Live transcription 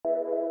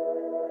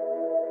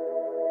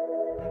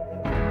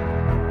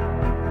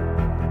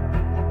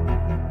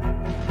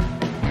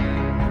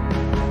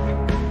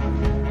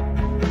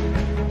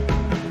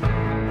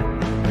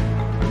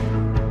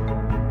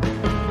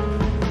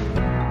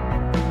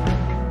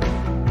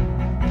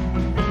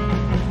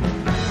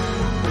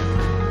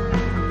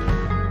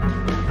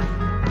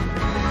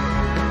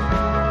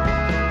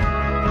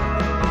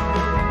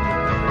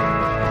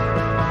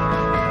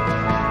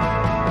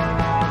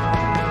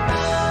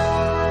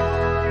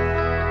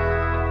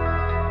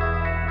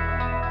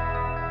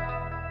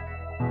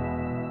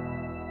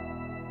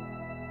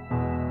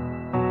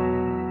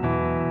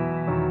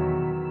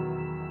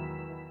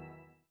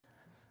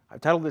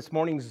titled this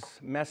morning's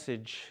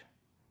message,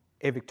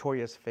 A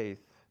Victorious Faith.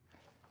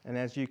 And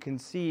as you can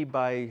see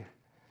by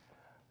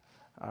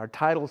our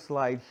title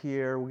slide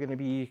here, we're going to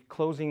be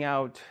closing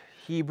out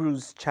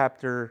Hebrews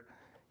chapter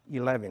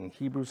 11.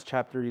 Hebrews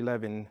chapter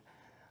 11.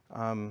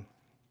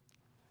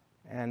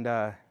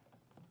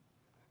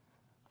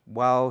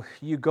 While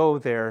you go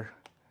there,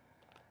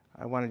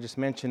 I want to just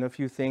mention a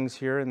few things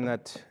here, and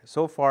that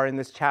so far in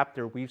this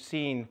chapter, we've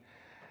seen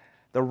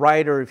the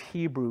writer of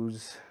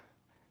Hebrews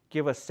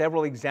give us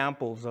several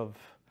examples of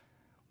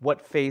what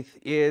faith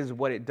is,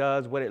 what it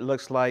does, what it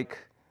looks like.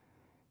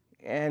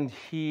 And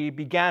he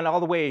began all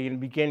the way in the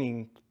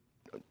beginning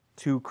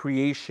to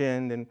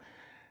creation, and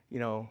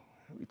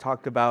we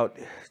talked about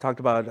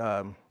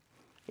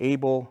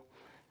Abel,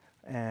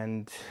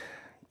 and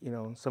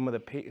some of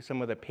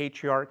the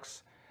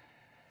patriarchs,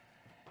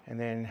 and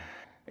then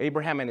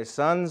Abraham and his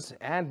sons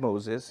and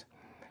Moses.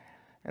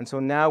 And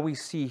so now we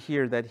see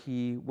here that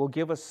he will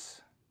give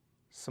us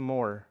some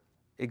more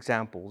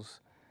examples,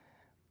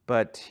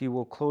 but he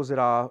will close it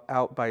all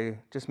out by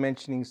just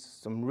mentioning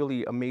some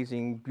really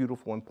amazing,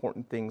 beautiful,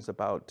 important things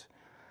about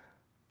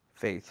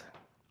faith.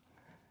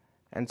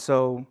 And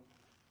so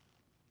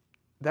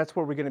that's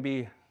what we're going to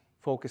be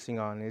focusing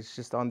on, is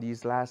just on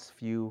these last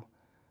few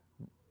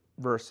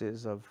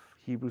verses of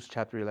Hebrews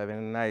chapter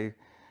 11. And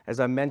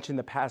as I mentioned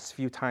the past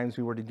few times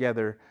we were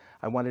together,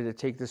 I wanted to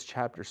take this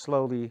chapter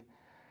slowly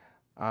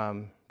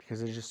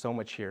because there's just so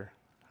much here.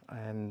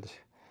 And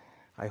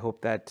I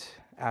hope that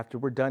after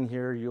we're done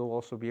here, you'll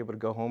also be able to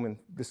go home and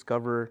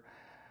discover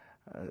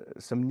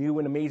some new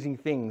and amazing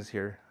things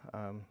here.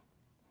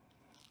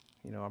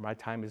 My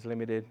time is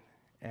limited,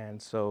 and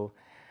so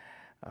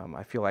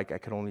I feel like I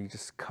could only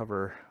just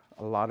cover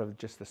a lot of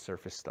just the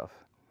surface stuff.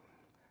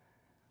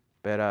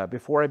 But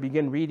before I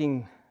begin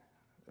reading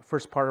the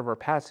first part of our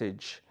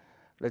passage,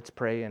 let's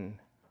pray and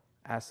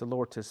ask the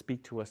Lord to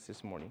speak to us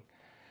this morning.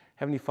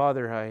 Heavenly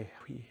Father,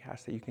 we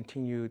ask that you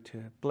continue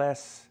to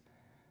bless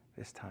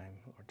this time,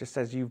 Lord, just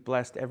as you've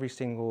blessed every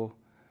single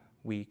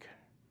week.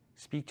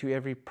 Speak to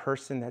every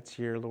person that's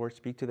here, Lord.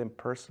 Speak to them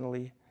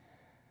personally,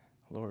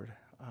 Lord.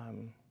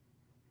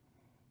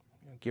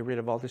 Get rid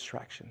of all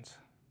distractions.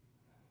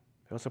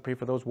 I also pray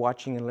for those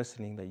watching and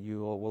listening, that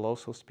you will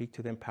also speak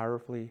to them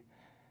powerfully,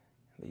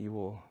 that you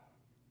will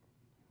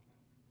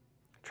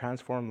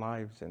transform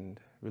lives and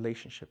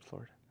relationships,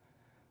 Lord.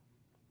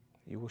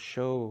 You will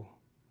show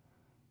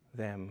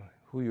them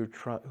who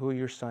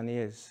your son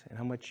is, and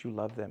how much you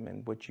love them,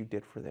 and what you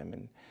did for them,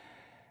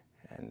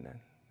 and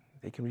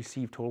they can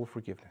receive total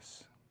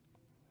forgiveness.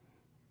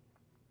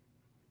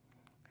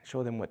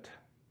 Show them what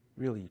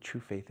really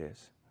true faith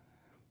is.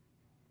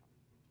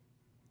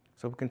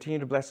 So we'll continue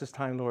to bless this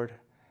time, Lord,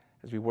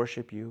 as we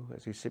worship you,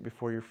 as we sit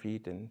before your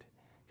feet and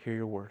hear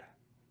your word.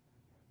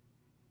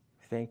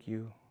 Thank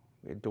you,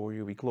 we adore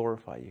you, we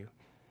glorify you.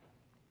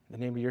 In the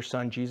name of your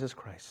Son, Jesus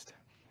Christ.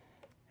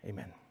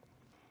 Amen.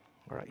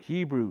 All right,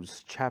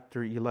 Hebrews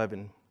chapter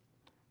 11.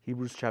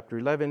 Hebrews chapter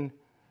 11,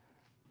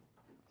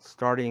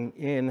 starting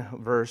in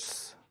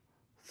verse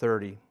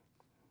 30.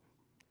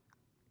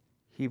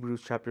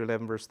 Hebrews chapter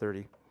 11, verse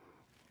 30.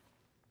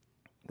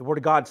 The Word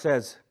of God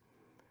says,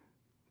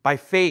 "By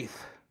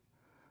faith,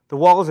 the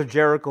walls of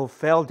Jericho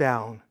fell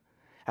down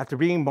after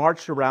being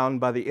marched around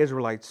by the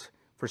Israelites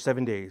for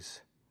 7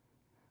 days.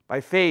 By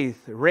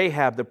faith,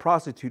 Rahab the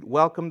prostitute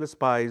welcomed the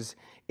spies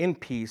in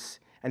peace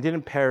and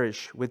didn't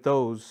perish with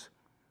those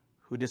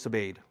who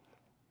disobeyed."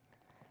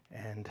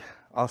 And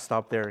I'll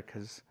stop there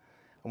because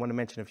I want to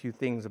mention a few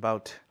things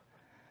about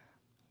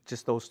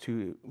just those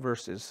two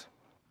verses.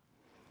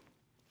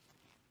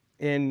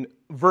 In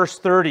verse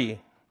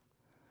 30,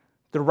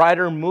 the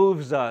writer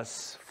moves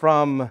us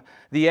from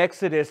the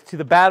Exodus to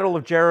the Battle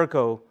of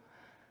Jericho,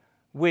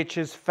 which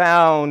is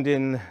found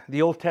in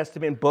the Old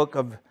Testament book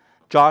of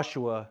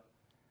Joshua,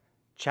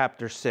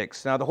 chapter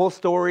 6. Now, the whole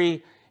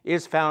story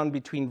is found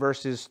between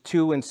verses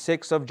 2 and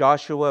 6 of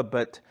Joshua,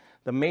 but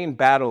the main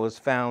battle is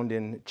found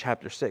in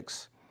chapter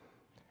 6.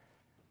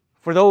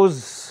 For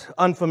those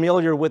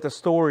unfamiliar with the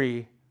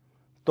story,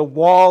 the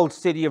walled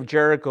city of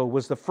Jericho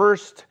was the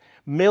first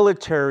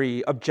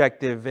military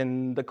objective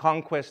in the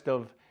conquest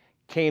of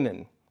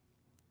Canaan.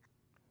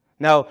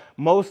 Now,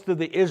 most of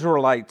the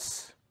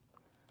Israelites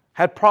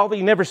had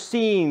probably never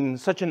seen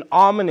such an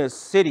ominous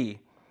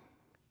city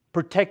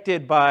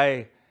protected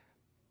by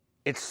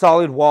its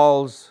solid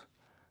walls,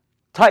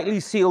 tightly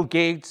sealed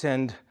gates,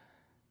 and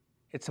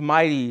its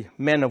mighty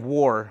men of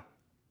war.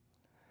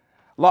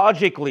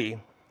 Logically,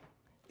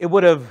 it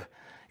would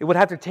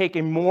have to take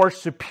a more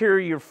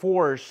superior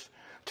force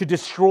to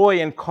destroy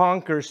and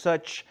conquer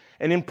such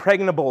an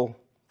impregnable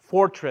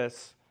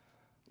fortress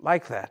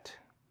like that.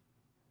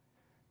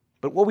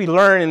 But what we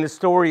learn in this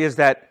story is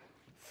that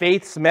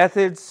faith's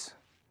methods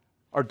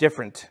are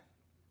different.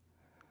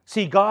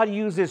 See, God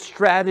uses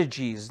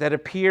strategies that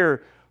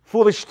appear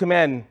foolish to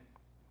men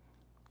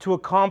to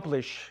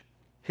accomplish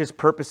his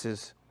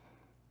purposes.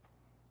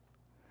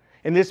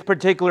 In this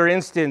particular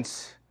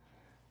instance,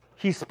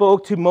 he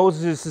spoke to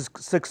Moses'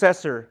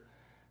 successor,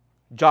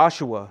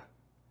 Joshua,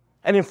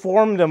 and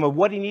informed him of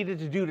what he needed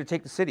to do to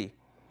take the city.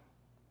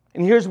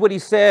 And here's what he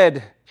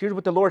said. Here's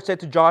what the Lord said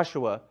to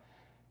Joshua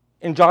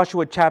in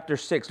Joshua chapter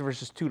 6,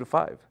 verses 2 to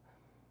 5.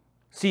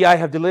 See, I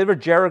have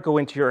delivered Jericho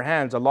into your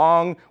hands,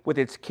 along with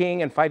its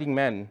king and fighting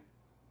men.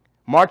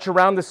 March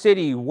around the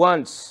city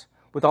once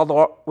with all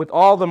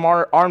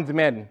the armed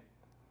men.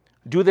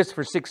 Do this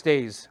for 6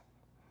 days.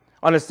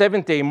 On the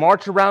seventh day,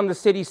 march around the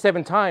city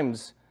 7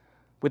 times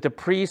with the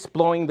priests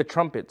blowing the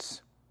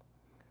trumpets.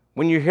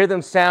 When you hear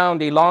them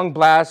sound a long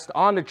blast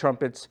on the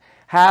trumpets,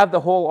 have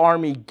the whole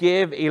army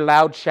give a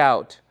loud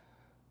shout.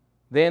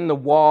 Then the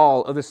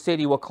wall of the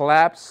city will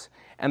collapse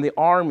and the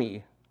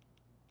army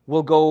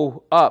will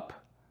go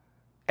up,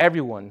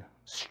 everyone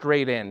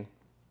straight in.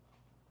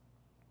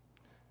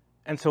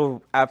 And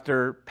so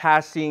after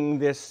passing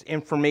this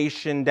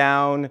information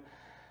down,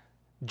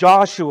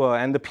 Joshua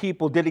and the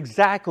people did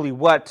exactly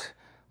what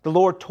the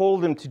Lord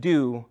told them to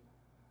do.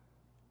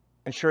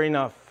 And sure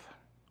enough,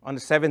 on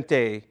the 7th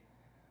day,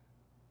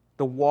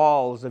 the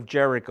walls of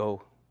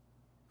Jericho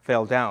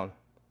fell down.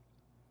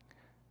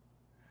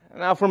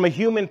 Now, from a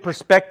human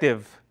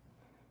perspective,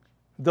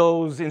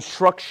 those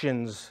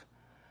instructions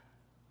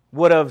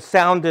would have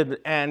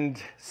sounded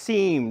and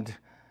seemed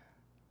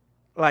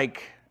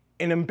like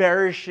an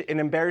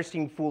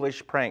embarrassing,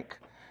 foolish prank.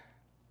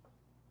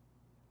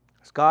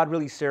 Is God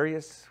really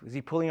serious? Is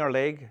he pulling our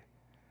leg?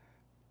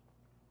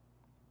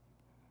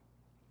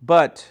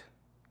 But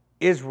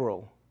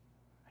Israel,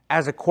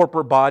 as a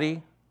corporate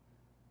body,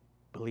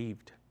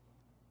 believed.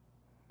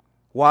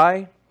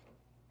 Why?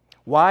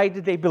 Why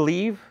did they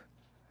believe?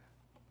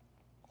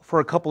 For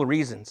a couple of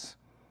reasons.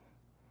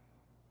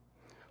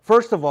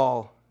 First of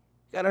all,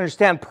 you got to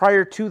understand,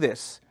 prior to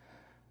this,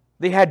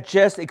 they had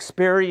just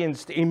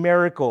experienced a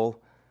miracle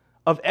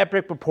of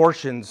epic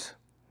proportions.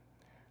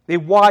 They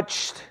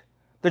watched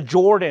the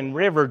Jordan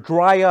River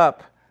dry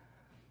up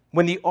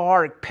when the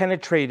ark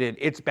penetrated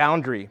its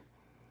boundary.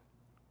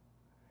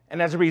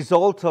 And as a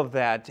result of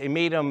that, it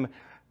made them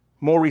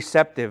more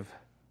receptive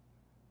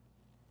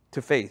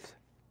to faith.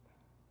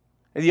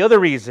 And the other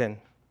reason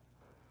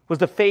was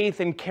the faith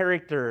and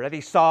character that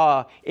they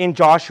saw in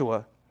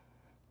Joshua.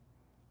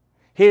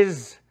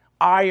 His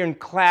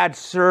ironclad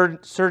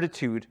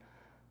certitude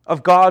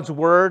of God's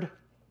word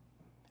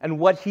and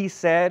what he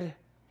said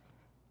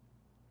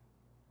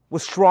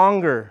was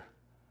stronger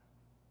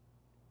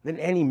than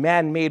any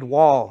man-made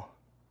wall.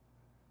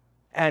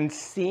 And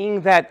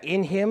seeing that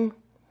in him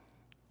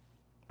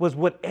was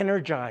what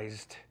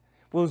energized,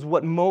 was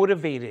what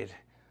motivated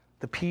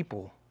the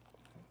people.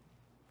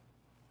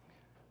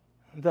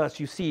 Thus,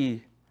 you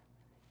see,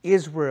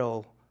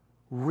 Israel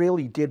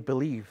really did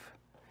believe.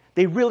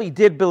 They really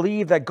did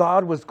believe that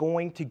God was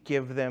going to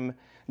give them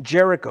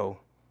Jericho.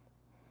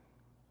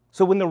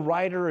 So when the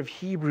writer of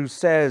Hebrews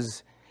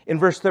says in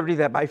verse 30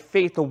 that by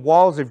faith the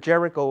walls of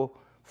Jericho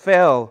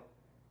fell,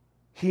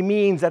 he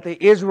means that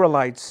the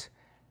Israelites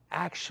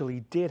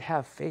actually did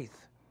have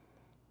faith.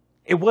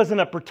 It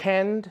wasn't a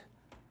pretend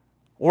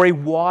or a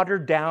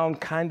watered down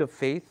kind of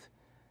faith.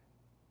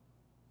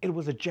 It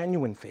was a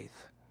genuine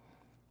faith.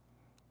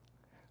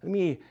 Let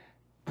me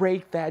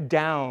break that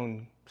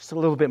down just a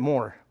little bit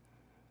more.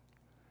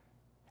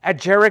 At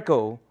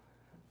Jericho,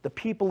 the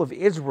people of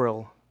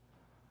Israel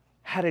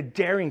had a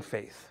daring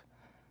faith.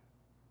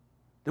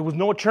 There was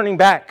no turning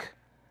back.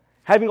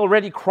 Having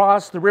already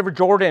crossed the River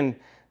Jordan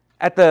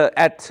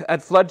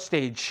at flood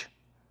stage,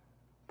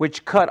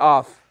 which cut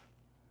off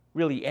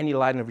really any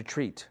line of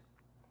retreat.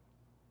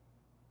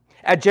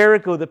 At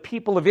Jericho, the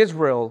people of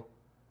Israel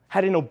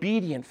had an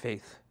obedient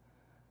faith.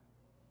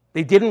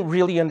 They didn't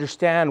really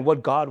understand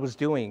what God was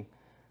doing,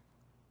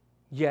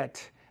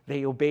 yet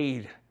they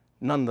obeyed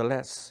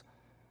nonetheless.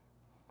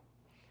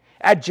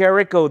 At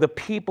Jericho, the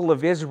people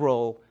of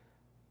Israel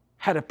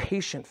had a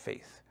patient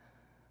faith.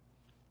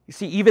 You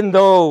see, even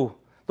though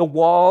the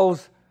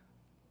walls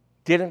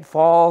didn't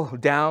fall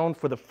down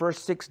for the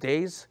first 6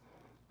 days,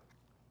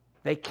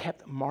 they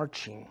kept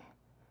marching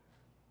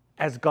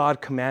as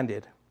God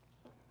commanded.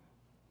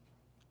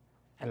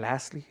 And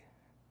lastly,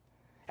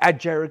 at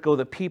Jericho,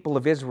 the people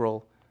of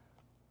Israel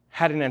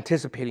had an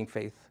anticipating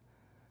faith.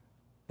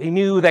 They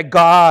knew that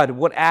God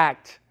would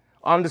act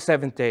on the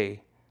 7th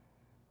day.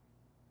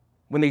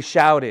 When they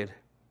shouted,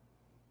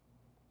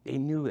 they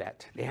knew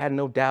that. They had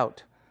no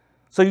doubt.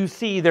 So you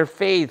see, their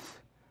faith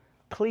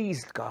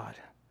pleased God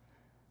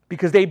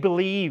because they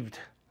believed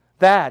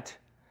that,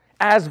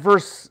 as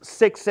verse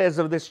 6 says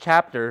of this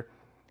chapter,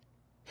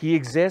 he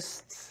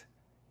exists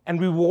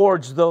and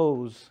rewards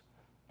those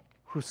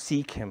who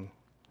seek him.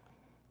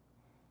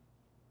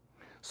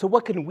 So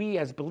what can we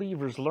as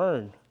believers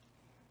learn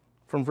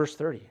from verse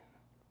 30?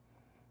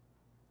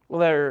 Well,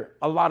 there are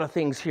a lot of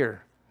things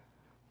here,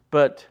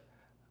 but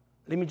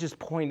let me just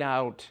point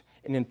out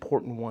an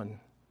important one.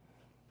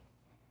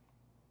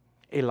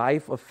 A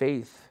life of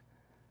faith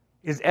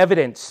is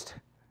evidenced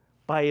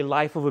by a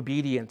life of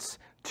obedience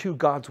to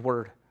God's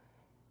word.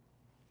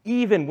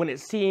 Even when it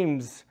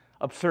seems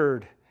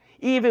absurd,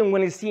 even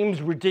when it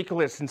seems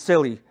ridiculous and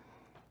silly.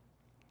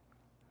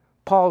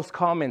 Paul's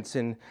comments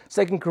in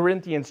 2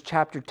 Corinthians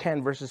chapter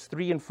 10, verses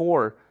 3 and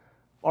 4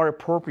 are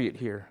appropriate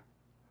here.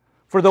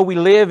 For though we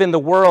live in the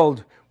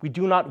world, we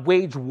do not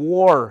wage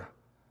war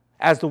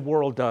as the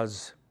world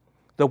does.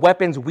 The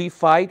weapons we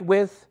fight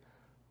with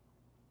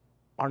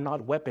are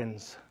not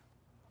weapons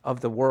of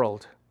the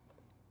world.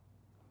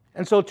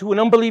 And so to an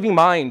unbelieving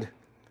mind,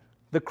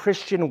 the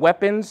Christian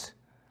weapons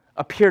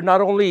appear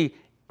not only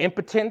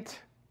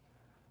impotent,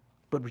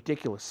 but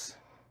ridiculous.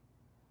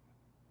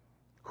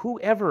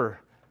 Whoever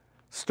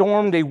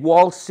stormed a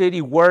walled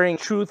city wearing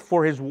truth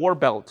for his war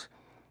belt,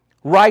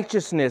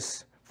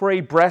 righteousness for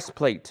a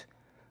breastplate,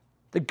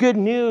 the good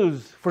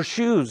news for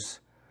shoes,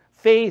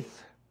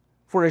 faith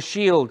for a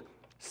shield,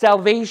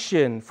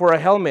 salvation for a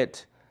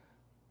helmet,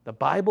 the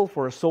Bible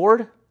for a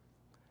sword?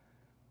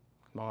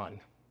 Come on.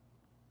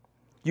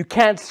 You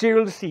can't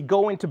seriously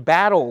go into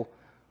battle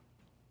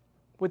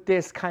with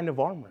this kind of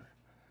armor.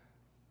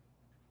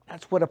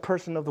 That's what a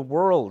person of the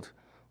world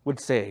would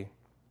say.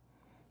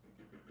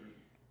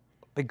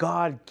 But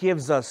God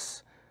gives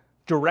us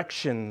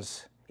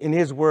directions in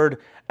His Word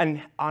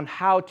on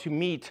how to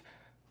meet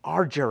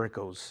our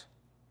Jerichos.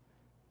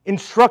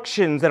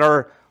 Instructions that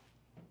are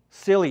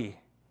silly,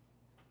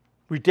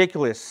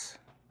 ridiculous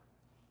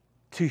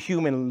to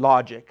human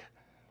logic.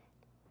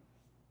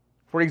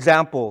 For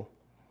example,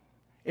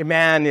 a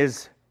man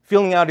is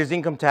filling out his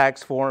income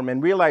tax form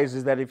and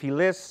realizes that if he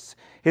lists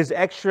his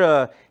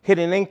extra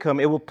hidden income,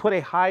 it will put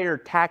a higher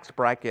tax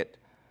bracket.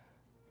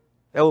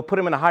 It will put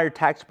him in a higher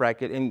tax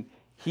bracket, and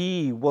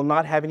he will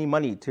not have any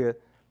money to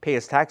pay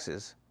his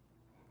taxes.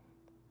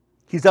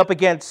 He's up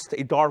against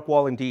a dark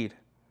wall indeed.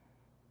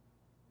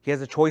 He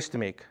has a choice to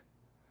make.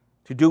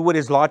 To do what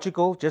is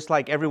logical, just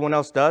like everyone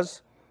else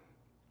does,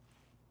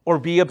 or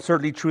be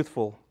absurdly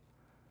truthful,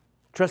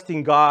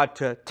 trusting God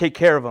to take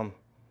care of him.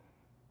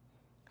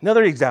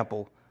 Another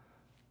example,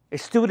 a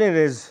student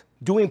is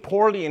doing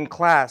poorly in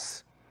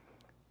class.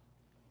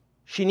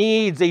 She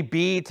needs a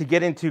B to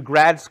get into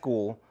grad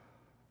school.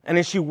 And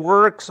as she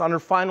works on her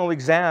final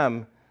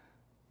exam,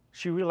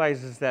 she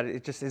realizes that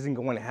it just isn't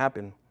going to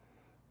happen.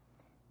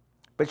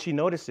 But she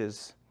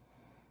notices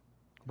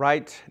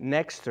right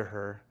next to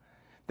her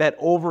that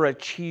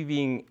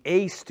overachieving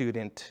A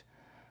student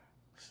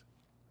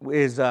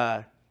is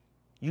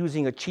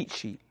using a cheat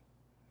sheet.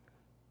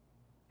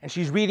 And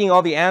she's reading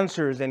all the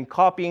answers and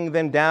copying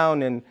them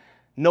down, and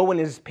no one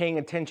is paying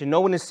attention.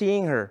 No one is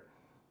seeing her.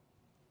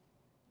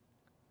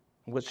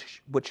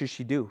 What should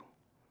she do?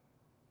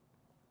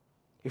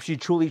 If she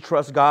truly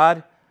trusts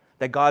God,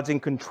 that God's in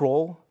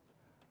control,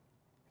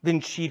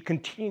 then she'd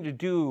continue to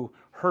do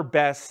her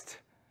best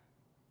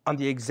on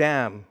the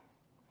exam,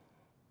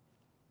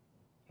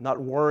 not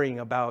worrying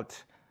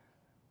about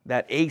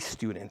that A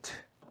student,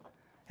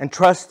 and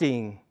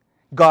trusting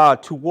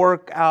God to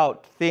work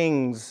out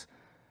things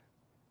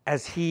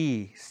as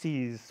He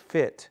sees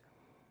fit.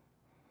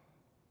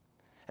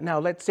 And now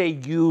let's say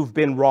you've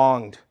been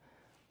wronged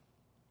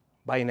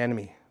by an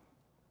enemy.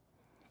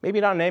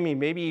 Maybe not an enemy,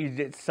 maybe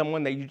it's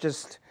someone that you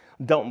just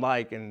don't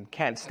like and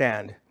can't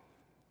stand.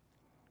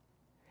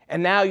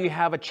 And now you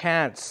have a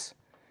chance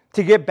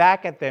to get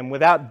back at them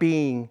without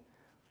being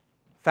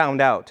found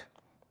out.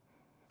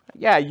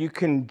 Yeah, you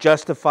can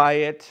justify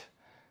it.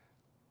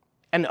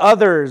 And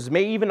others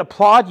may even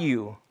applaud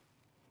you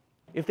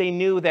if they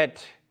knew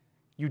that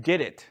you did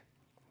it.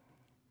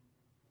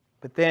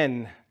 But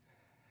then,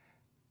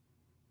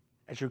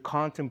 as you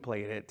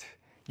contemplate it,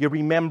 you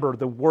remember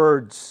the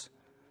words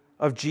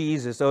of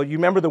Jesus. So you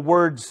remember the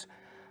words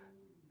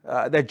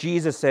that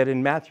Jesus said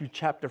in Matthew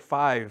chapter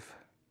 5,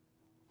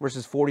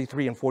 verses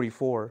 43 and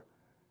 44.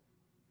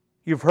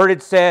 You've heard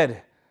it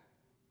said,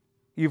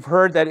 you've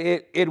heard that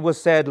it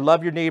was said,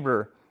 love your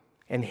neighbor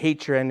and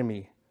hate your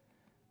enemy.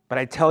 But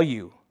I tell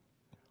you,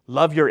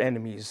 love your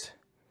enemies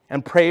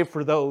and pray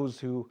for those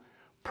who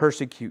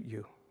persecute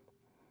you.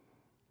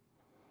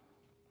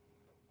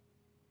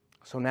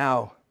 So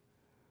now,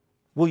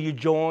 will you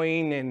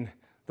join in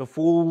the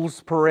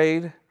fool's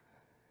parade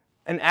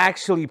and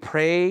actually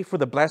pray for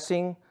the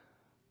blessing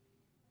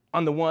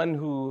on the one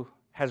who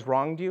has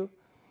wronged you?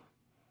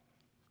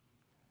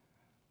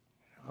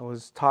 I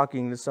was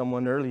talking to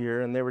someone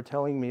earlier, and they were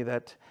telling me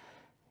that,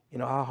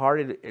 how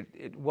hard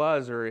it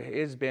was or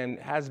has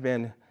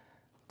been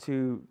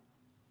to,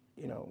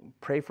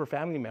 pray for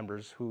family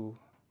members who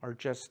have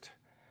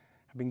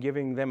been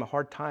giving them a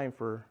hard time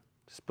for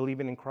just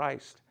believing in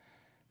Christ,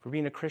 for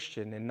being a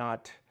Christian and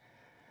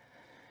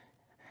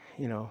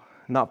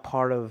not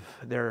part of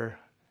their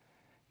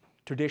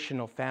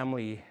traditional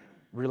family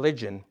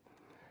religion.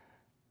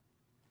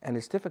 And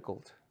it's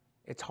difficult.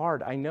 It's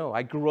hard. I know.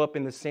 I grew up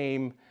in the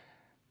same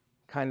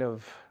kind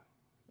of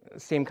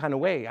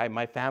way.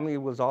 My family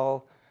was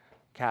all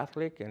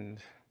Catholic, and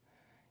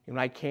when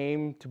I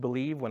came to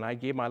believe, when I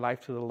gave my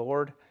life to the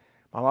Lord,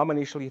 my mom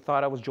initially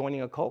thought I was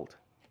joining a cult.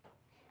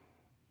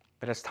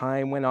 But as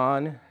time went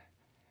on,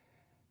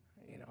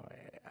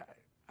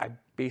 I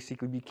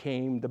basically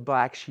became the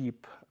black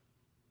sheep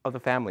of the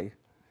family.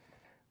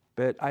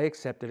 But I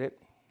accepted it.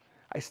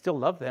 I still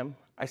love them.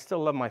 I still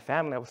love my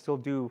family. I will still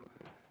do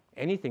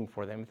anything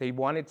for them. If they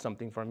wanted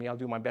something from me, I'll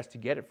do my best to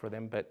get it for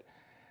them. But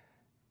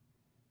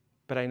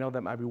I know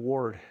that my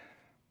reward,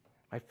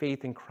 my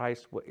faith in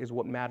Christ is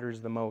what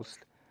matters the most.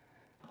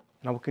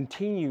 And I will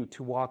continue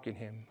to walk in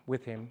Him,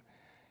 with Him,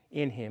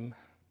 in Him,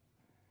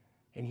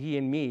 and He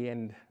in me,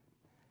 and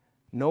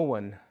no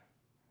one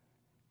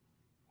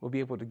will be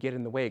able to get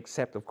in the way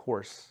except, of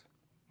course,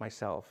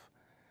 myself,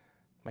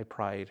 my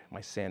pride,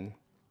 my sin.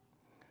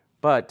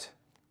 But,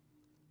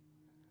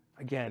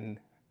 again,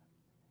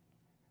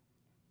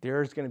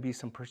 there's going to be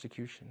some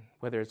persecution,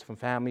 whether it's from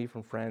family,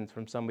 from friends,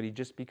 from somebody,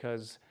 just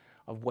because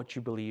of what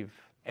you believe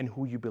and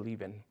who you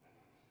believe in.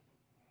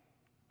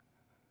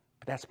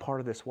 But that's part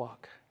of this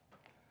walk.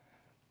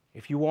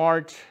 If you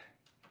aren't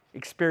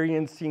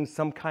experiencing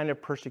some kind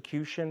of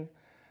persecution,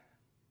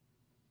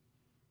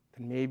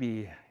 then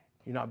maybe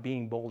you're not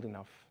being bold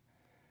enough.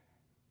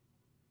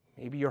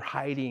 Maybe you're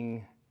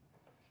hiding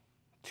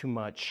too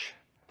much.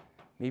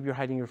 Maybe you're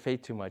hiding your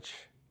faith too much.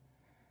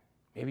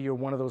 Maybe you're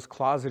one of those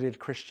closeted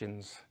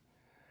Christians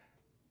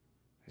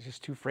that's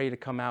just too afraid to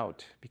come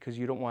out because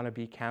you don't want to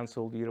be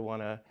canceled. You don't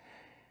want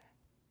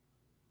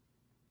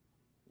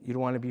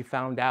to be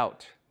found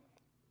out.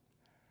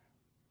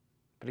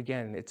 But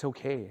again, it's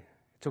okay.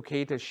 It's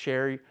okay to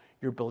share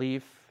your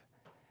belief,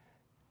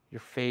 your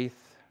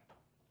faith.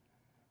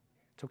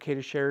 It's okay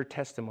to share your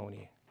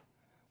testimony.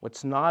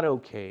 What's not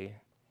okay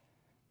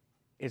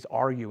is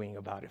arguing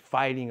about it,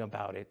 fighting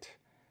about it.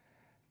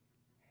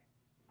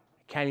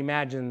 I can't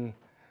imagine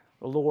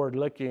the Lord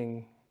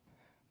looking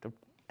the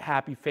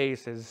happy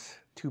face as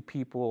two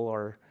people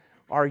are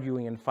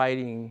arguing and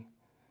fighting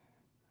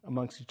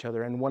amongst each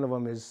other, and one of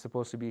them is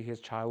supposed to be His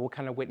child. What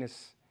kind of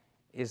witness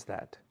is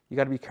that? You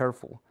got to be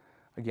careful,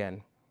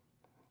 again,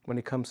 when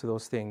it comes to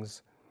those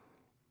things.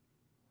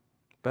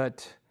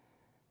 But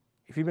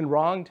if you've been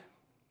wronged,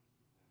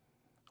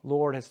 the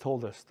Lord has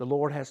told us, the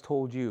Lord has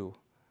told you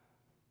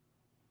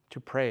to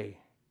pray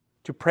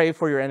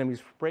for your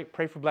enemies,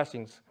 pray for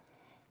blessings.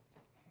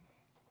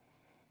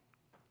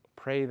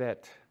 Pray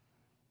that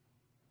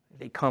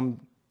they come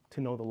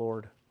to know the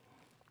Lord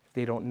if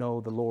they don't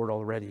know the Lord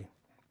already.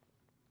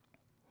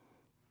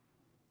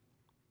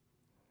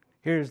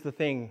 Here's the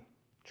thing,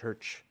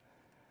 church.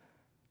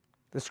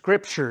 The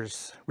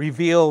Scriptures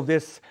reveal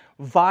this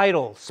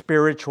vital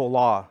spiritual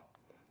law.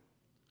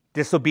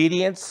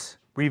 Disobedience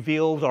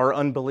reveals our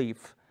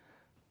unbelief,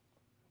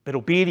 but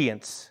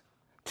obedience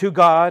to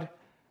God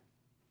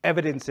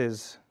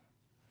evidences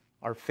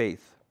our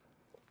faith.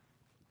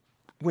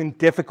 When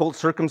difficult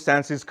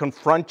circumstances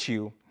confront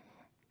you,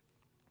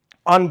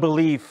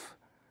 unbelief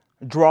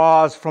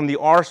draws from the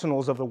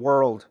arsenals of the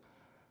world,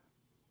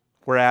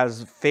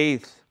 whereas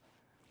faith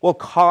will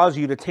cause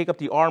you to take up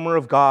the armor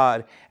of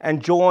God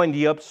and join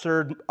the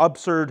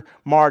absurd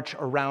march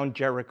around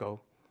Jericho.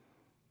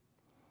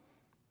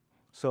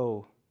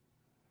 So,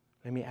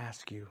 let me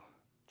ask you,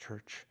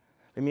 church,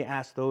 let me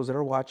ask those that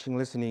are watching,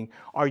 listening,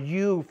 are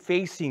you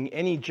facing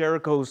any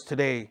Jerichos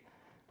today?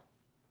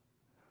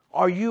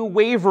 Are you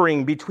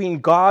wavering between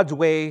God's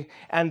way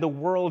and the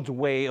world's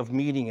way of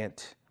meeting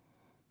it?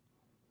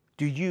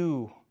 Do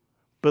you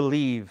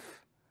believe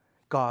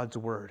God's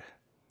word?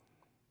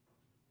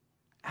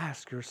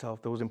 Ask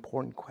yourself those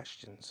important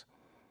questions.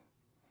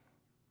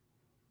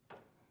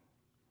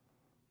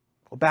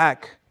 Well,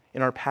 back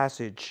in our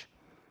passage,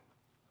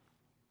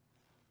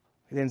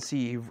 we then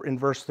see in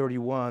verse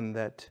 31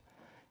 that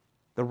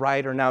the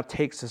writer now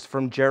takes us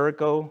from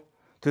Jericho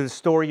to the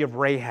story of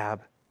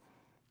Rahab,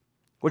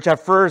 which at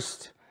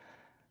first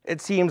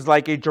it seems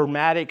like a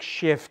dramatic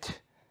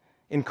shift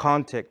in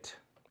content.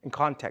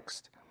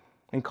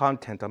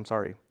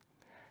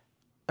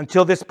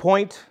 Until this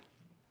point,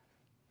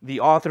 the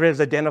author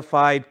has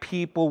identified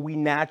people we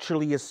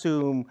naturally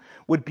assume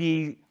would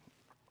be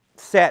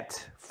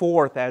set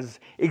forth as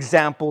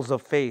examples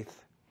of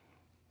faith.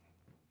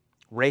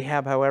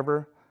 Rahab,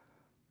 however,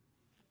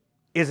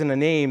 isn't a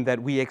name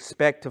that we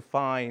expect to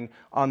find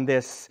on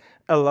this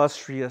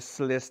illustrious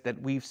list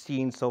that we've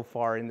seen so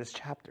far in this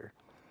chapter.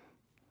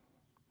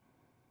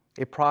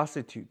 A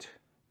prostitute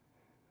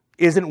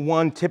isn't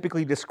one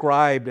typically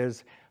described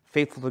as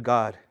faithful to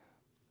God,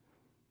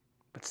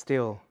 but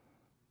still,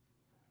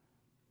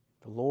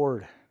 the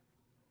Lord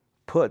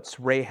puts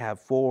Rahab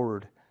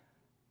forward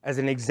as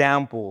an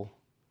example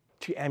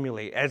to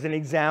emulate, as an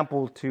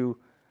example to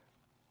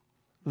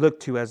look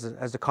to, as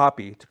a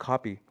copy.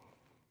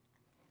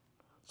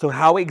 So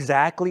how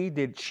exactly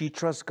did she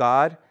trust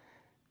God?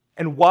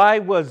 And why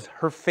was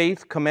her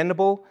faith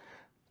commendable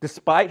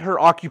despite her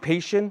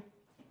occupation?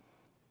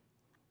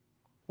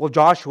 Well,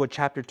 Joshua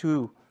chapter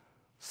 2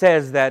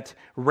 says that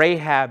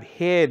Rahab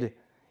hid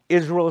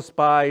Israel's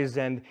spies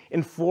and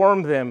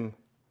informed them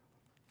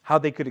how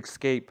they could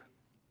escape.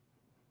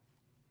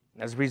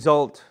 As a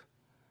result,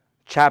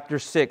 chapter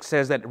 6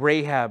 says that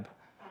Rahab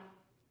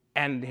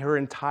and her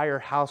entire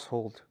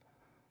household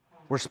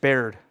were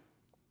spared.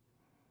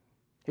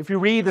 If you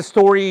read the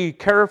story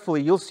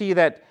carefully, you'll see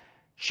that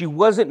she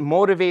wasn't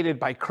motivated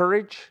by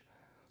courage,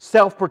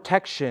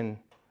 self-protection,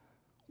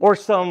 or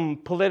some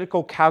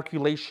political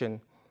calculation.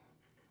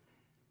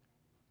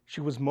 She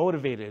was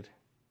motivated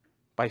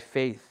by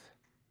faith.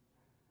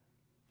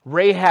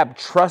 Rahab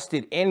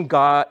trusted in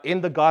God, in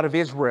the God of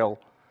Israel,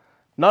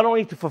 not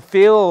only to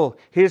fulfill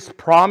his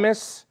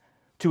promise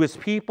to his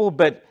people,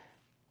 but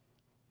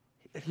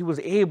that he was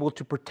able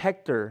to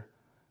protect her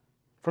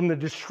from the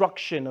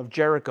destruction of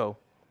Jericho.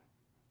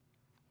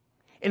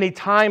 In a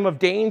time of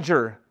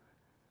danger,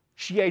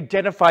 she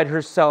identified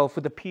herself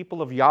with the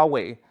people of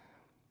Yahweh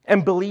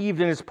and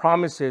believed in his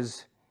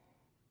promises,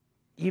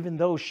 even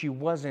though she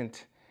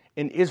wasn't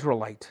an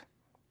Israelite.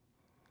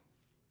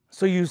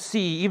 So you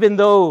see, even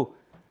though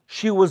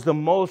she was the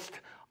most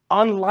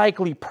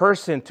unlikely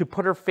person to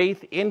put her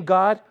faith in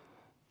God,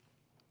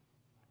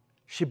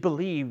 she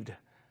believed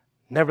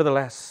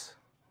nevertheless.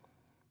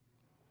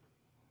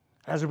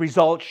 As a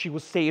result, she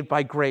was saved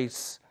by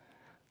grace.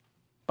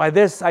 By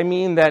this, I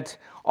mean that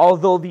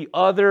although the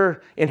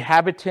other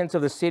inhabitants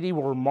of the city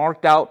were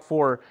marked out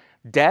for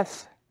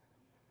death,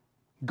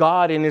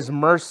 God in his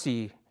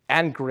mercy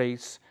and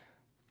grace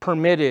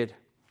permitted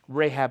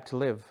Rahab to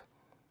live.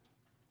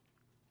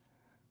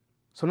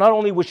 So not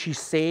only was she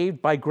saved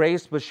by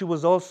grace, but she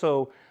was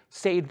also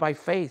saved by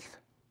faith.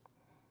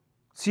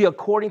 See,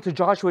 according to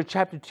Joshua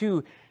chapter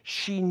 2,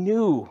 she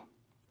knew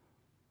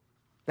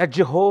that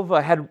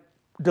Jehovah had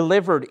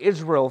delivered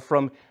Israel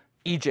from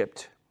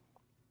Egypt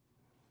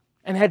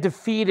and had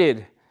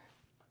defeated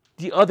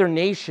the other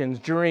nations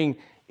during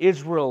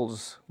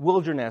Israel's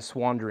wilderness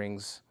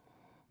wanderings.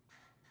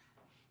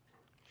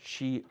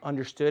 She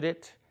understood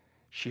it,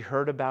 she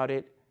heard about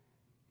it,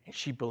 and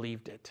she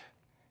believed it.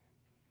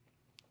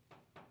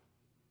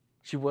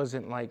 She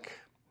wasn't like,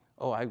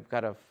 oh, I've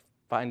got to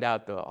find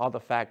out all the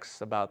facts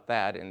about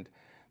that, and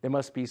there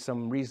must be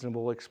some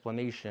reasonable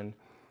explanation.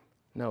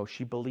 No,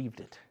 she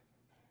believed it.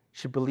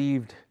 She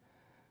believed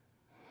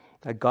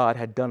that God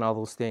had done all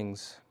those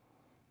things.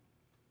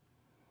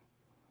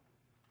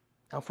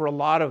 Now, for a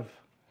lot of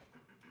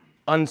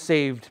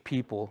unsaved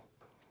people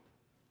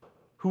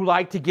who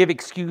like to give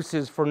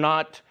excuses for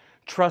not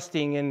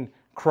trusting in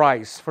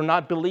Christ, for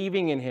not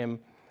believing in him,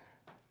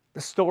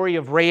 the story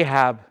of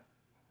Rahab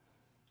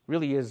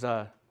really is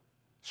a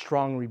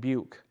strong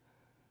rebuke.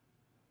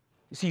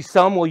 You see,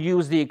 some will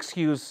use the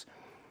excuse,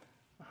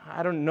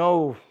 I don't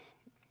know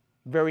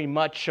very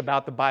much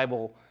about the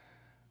Bible.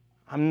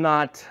 I'm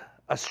not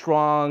a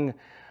strong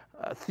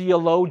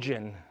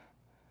theologian.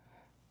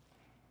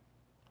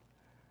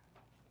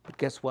 But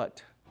guess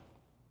what?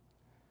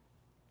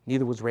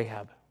 Neither was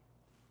Rahab.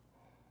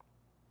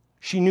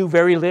 She knew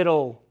very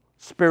little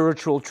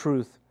spiritual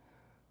truth,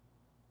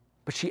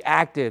 but she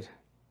acted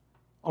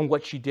on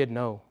what she did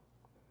know.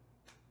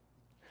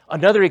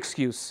 Another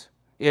excuse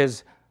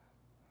is,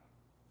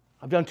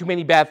 I've done too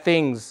many bad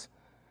things.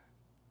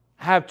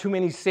 I have too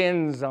many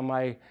sins on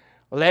my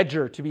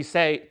ledger to be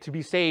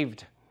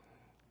saved.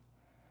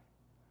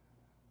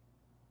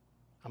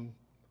 I'm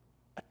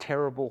a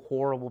terrible,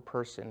 horrible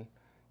person.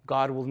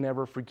 God will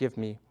never forgive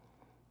me.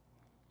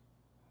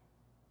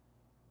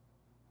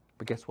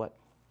 But guess what?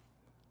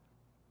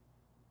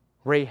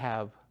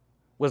 Rahab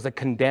was a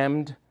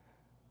condemned,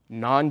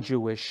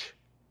 non-Jewish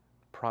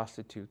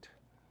prostitute.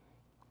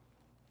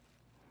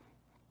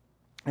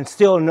 And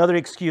still another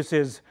excuse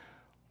is,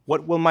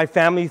 what will my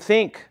family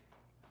think?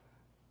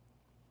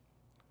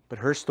 But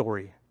her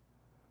story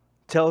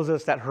tells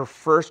us that her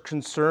first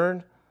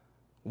concern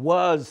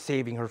was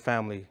saving her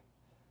family,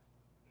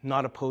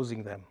 not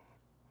opposing them.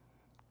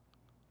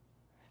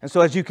 And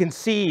so as you can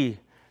see,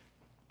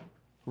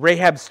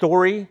 Rahab's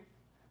story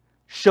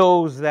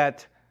shows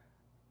that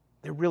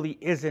there really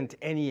isn't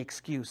any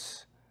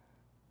excuse.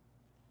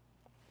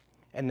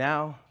 And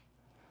now,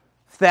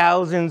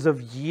 thousands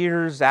of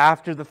years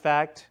after the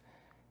fact,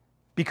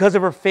 because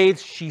of her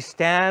faith, she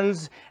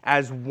stands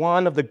as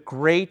one of the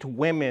great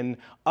women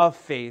of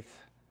faith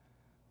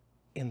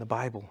in the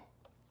Bible.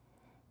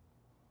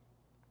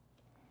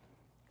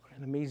 What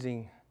an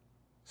amazing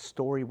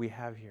story we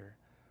have here.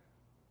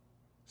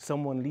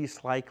 Someone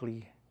least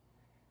likely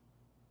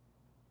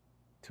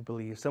to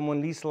believe,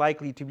 someone least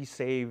likely to be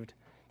saved,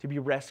 to be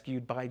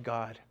rescued by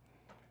God.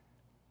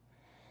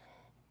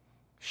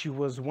 She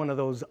was one of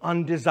those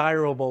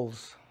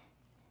undesirables,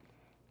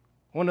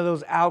 one of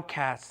those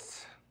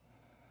outcasts,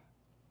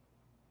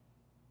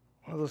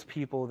 one of those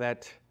people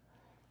that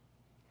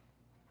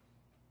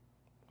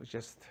was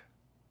just,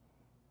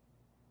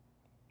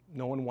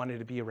 no one wanted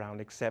to be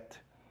around except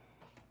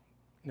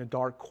in the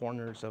dark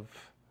corners of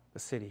the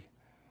city.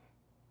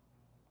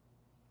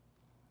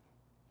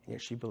 And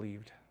yet she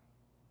believed.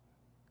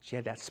 She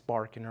had that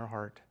spark in her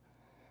heart.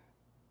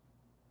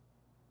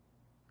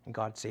 And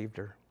God saved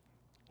her.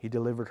 He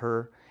delivered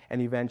her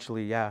and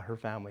eventually, her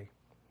family.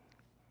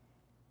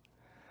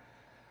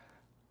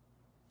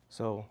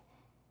 So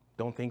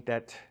don't think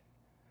that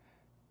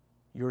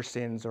your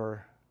sins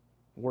are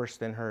worse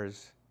than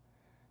hers.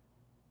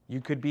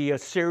 You could be a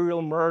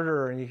serial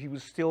murderer and he will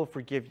still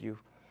forgive you.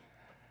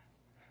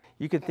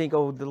 You could think,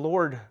 oh, the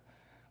Lord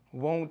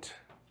won't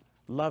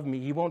love me.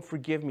 He won't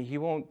forgive me. He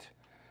won't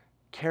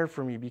care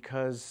for me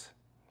because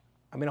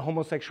I'm in a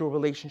homosexual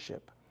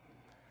relationship.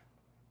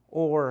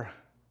 Or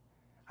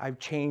I've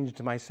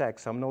changed my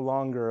sex. I'm no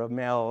longer a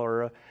male,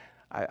 or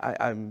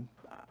I'm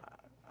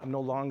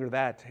no longer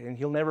that, and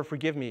he'll never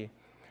forgive me.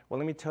 Well,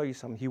 let me tell you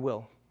something, he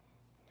will.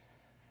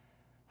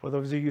 For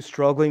those of you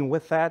struggling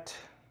with that,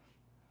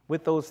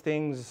 with those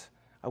things,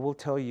 I will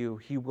tell you,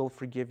 he will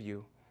forgive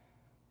you.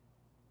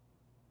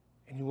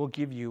 And he will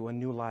give you a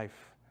new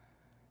life.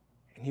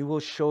 And he will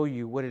show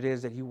you what it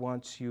is that he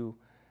wants you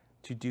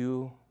to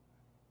do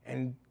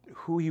and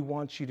who he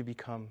wants you to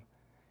become.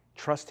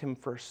 Trust him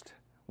first.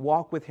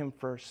 Walk with him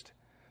first.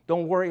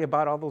 Don't worry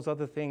about all those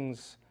other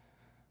things,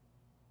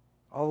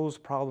 all those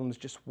problems.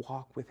 Just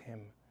walk with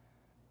him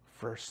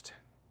first.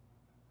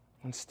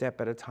 One step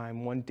at a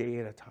time, one day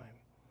at a time.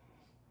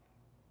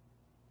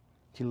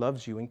 He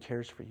loves you and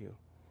cares for you.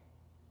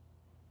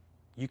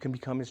 You can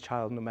become his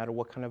child no matter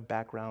what kind of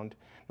background,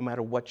 no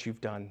matter what you've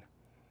done.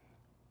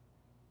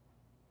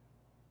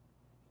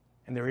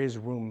 And there is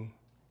room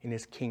in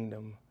his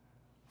kingdom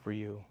for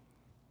you.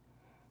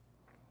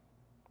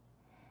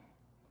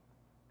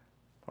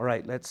 All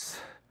right, let's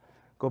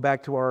go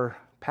back to our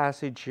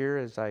passage here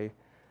as I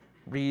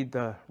read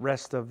the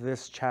rest of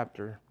this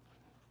chapter.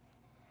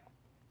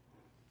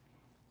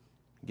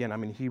 Again,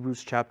 I'm in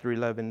Hebrews chapter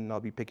 11, and I'll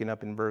be picking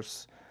up in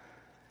verse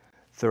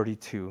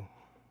 32.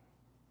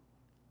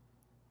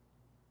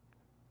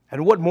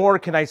 And what more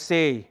can I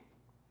say?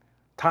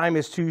 Time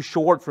is too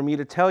short for me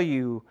to tell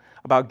you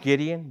about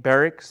Gideon,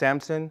 Barak,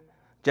 Samson,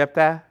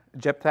 Jephthah,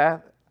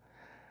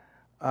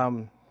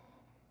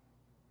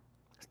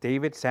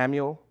 David,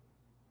 Samuel,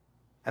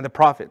 and the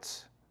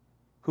prophets,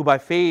 who by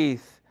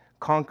faith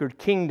conquered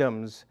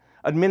kingdoms,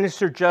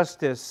 administered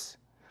justice,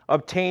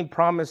 obtained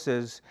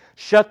promises,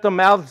 shut the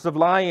mouths of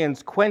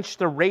lions, quenched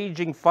the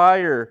raging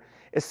fire,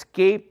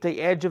 escaped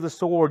the edge of the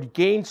sword,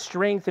 gained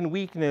strength in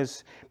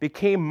weakness,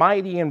 became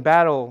mighty in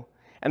battle,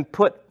 and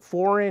put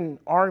foreign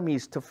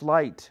armies to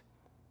flight.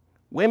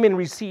 Women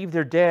received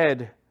their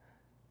dead,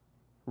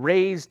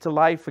 raised to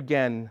life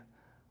again.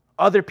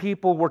 Other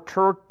people were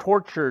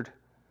tortured,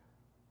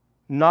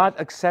 not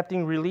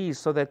accepting release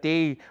so that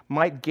they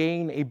might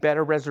gain a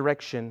better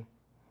resurrection.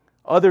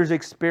 Others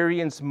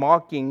experienced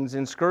mockings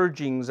and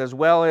scourgings, as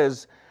well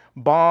as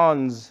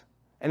bonds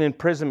and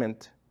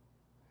imprisonment.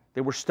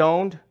 They were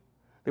stoned,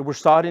 they were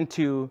sawed in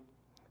two,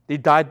 they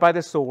died by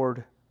the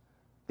sword.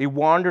 They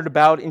wandered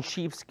about in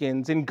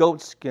sheepskins, in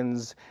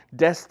goatskins,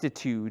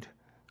 destitute,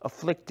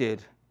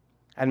 afflicted,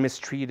 and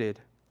mistreated.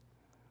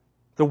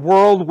 The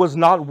world was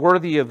not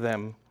worthy of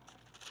them.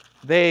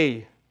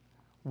 They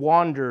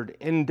wandered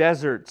in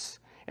deserts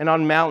and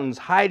on mountains,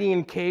 hiding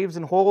in caves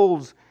and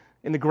holes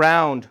in the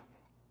ground.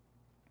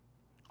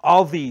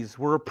 All these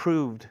were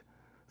approved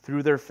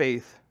through their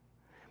faith,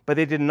 but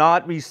they did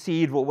not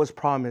receive what was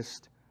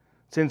promised,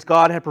 since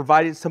God had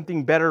provided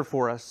something better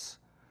for us,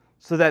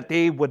 so that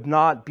they would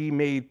not be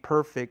made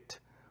perfect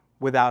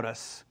without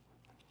us.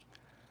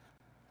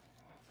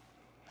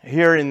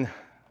 Here in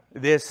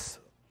this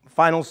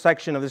final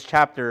section of this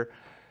chapter,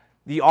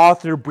 the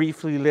author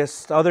briefly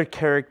lists other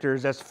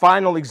characters as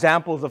final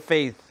examples of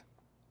faith.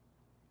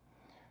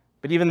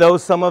 But even though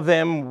some of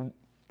them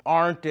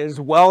aren't as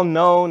well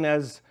known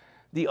as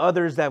the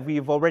others that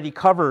we've already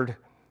covered,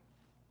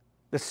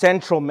 the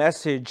central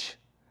message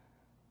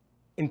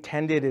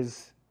intended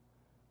is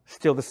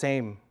still the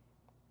same.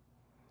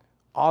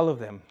 All of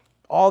them,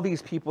 all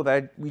these people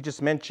that we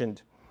just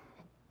mentioned,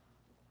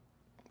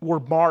 were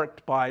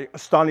marked by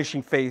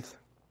astonishing faith.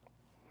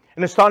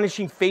 An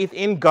astonishing faith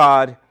in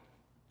God.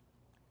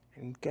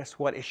 And guess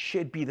what? It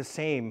should be the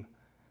same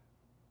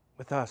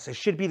with us. It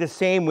should be the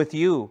same with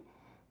you.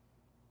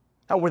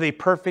 Now, were they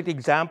perfect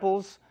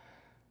examples?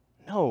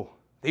 No,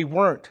 they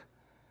weren't.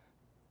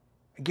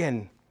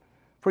 Again,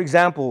 for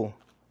example,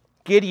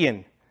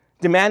 Gideon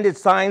demanded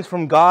signs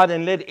from God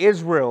and led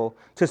Israel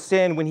to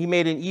sin when he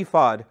made an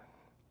ephod.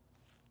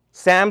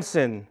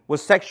 Samson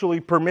was sexually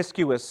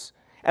promiscuous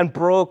and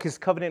broke his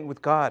covenant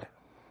with God.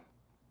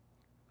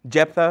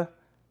 Jephthah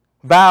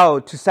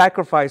vowed to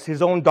sacrifice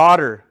his own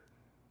daughter.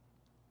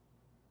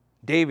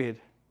 David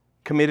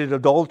committed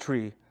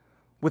adultery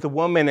with a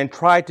woman and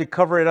tried to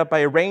cover it up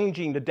by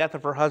arranging the death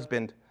of her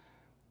husband.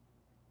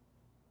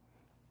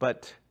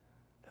 But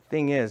the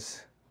thing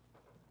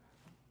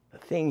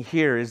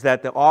here is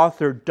that the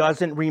author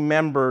doesn't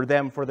remember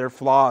them for their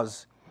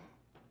flaws.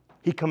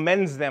 He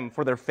commends them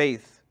for their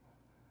faith.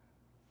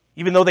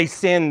 Even though they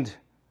sinned,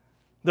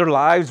 their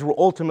lives were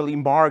ultimately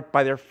marked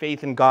by their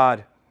faith in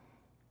God,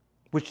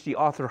 which the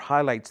author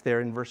highlights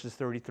there in verses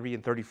 33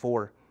 and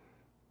 34.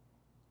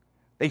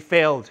 They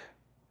failed,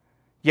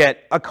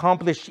 yet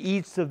accomplished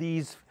each of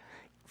these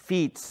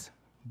feats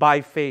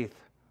by faith.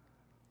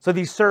 So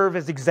these serve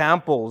as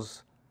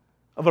examples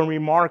of a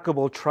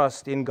remarkable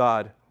trust in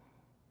God.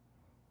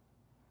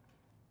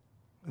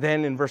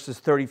 Then in verses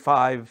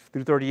 35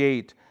 through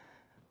 38,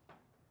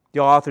 the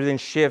author then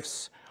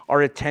shifts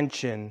our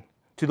attention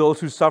to those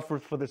who suffer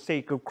for the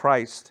sake of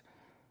Christ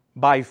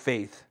by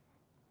faith.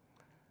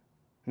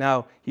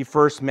 Now, he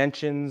first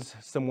mentions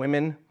some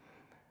women.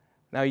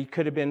 Now, he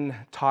could have been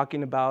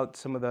talking about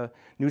some of the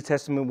New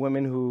Testament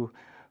women who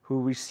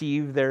who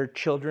receive their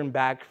children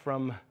back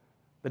from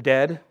the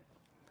dead.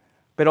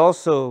 But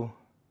also,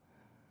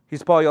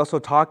 he's probably also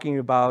talking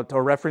about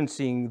or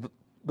referencing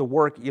the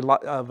work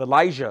of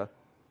Elijah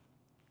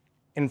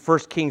in 1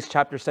 Kings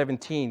chapter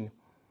 17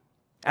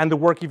 and the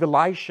work of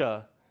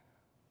Elisha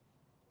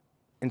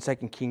in 2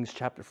 Kings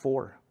chapter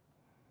 4.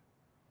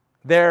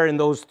 There in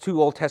those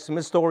two Old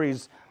Testament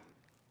stories,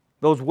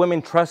 those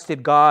women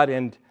trusted God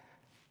and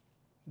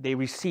they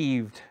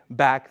received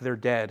back their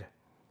dead.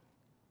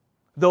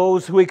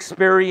 Those who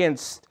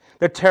experienced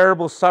the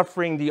terrible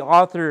suffering the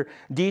author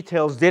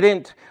details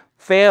didn't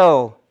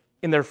fail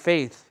in their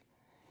faith,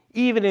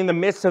 even in the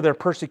midst of their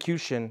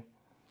persecution.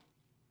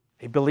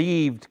 They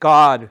believed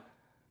God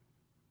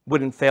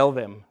wouldn't fail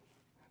them.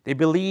 They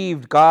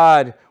believed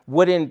God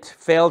wouldn't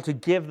fail to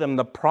give them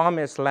the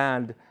promised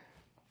land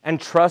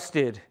and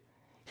trusted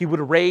He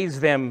would raise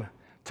them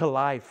to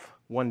life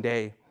one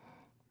day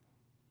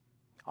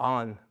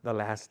on the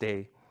last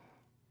day.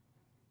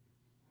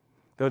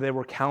 Though they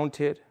were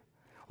counted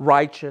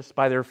righteous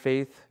by their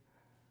faith,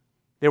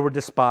 they were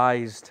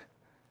despised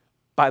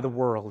by the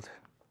world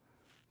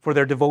for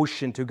their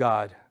devotion to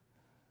God.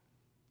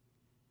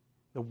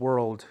 The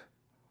world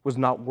was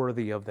not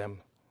worthy of them.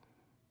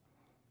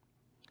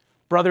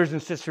 Brothers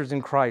and sisters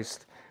in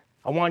Christ,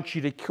 I want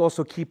you to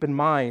also keep in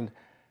mind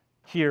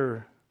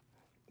here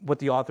what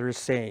the author is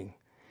saying.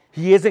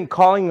 He isn't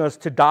calling us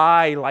to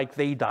die like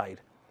they died,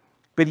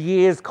 but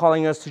he is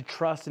calling us to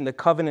trust in the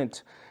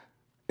covenant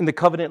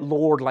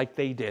Lord like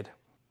they did,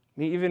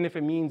 even if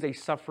it means a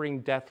suffering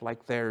death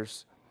like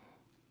theirs.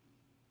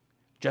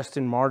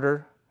 Justin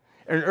Martyr,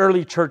 an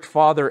early church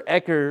father,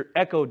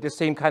 echoed the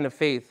same kind of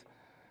faith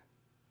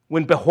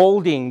when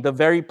beholding the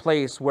very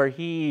place where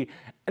he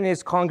and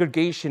his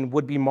congregation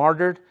would be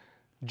martyred.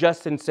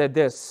 Justin said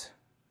this: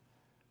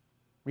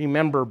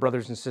 "Remember,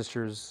 brothers and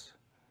sisters,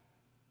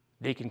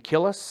 they can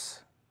kill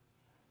us,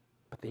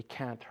 but they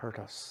can't hurt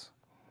us."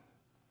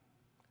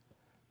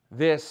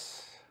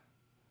 This,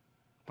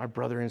 my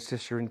brother and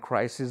sister in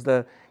Christ, is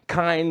the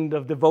kind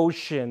of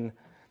devotion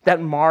that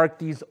marked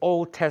these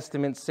Old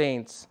Testament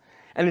saints.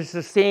 And it's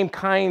the same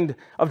kind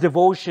of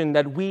devotion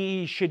that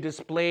we should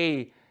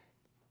display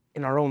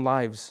in our own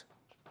lives.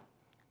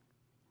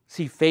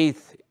 See,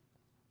 faith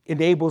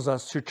enables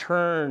us to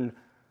turn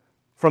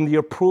from the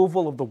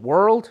approval of the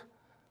world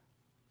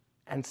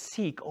and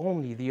seek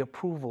only the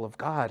approval of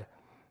God.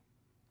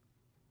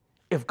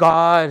 If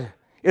God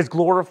is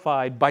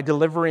glorified by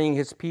delivering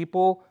His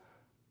people,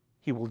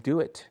 He will do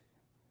it.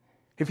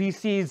 If He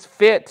sees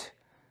fit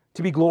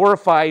to be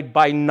glorified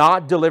by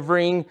not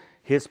delivering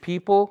His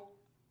people,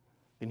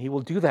 then He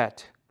will do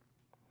that.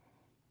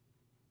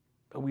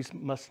 But we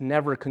must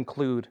never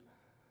conclude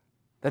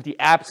that the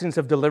absence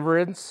of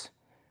deliverance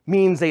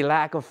means a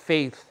lack of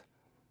faith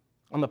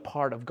on the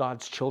part of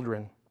God's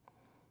children.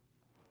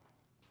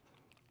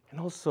 And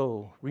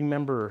also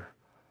remember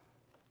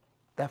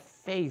that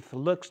faith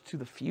looks to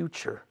the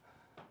future.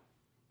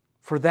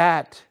 For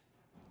that,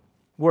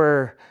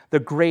 where the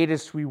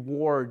greatest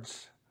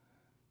rewards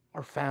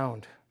are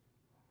found.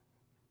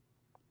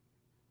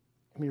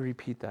 Let me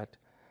repeat that.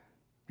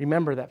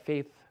 Remember that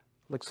faith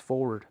looks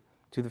forward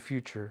to the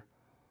future,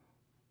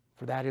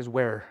 for that is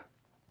where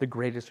the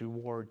greatest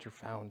rewards are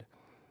found.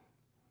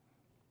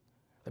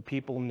 The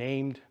people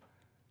named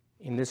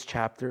in this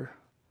chapter,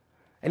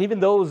 and even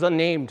those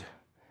unnamed,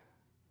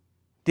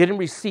 didn't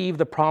receive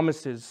the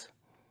promises,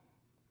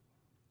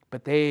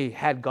 but they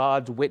had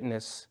God's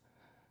witness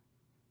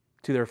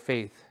to their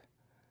faith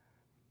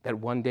that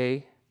one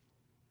day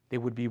they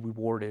would be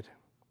rewarded.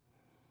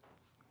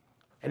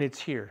 And it's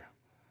here.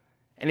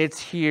 And it's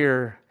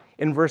here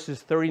in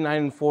verses 39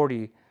 and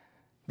 40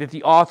 that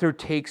the author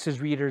takes his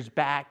readers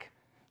back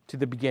to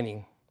the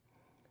beginning,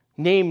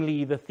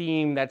 namely the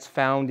theme that's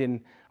found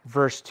in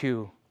verse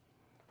 2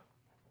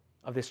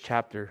 of this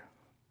chapter.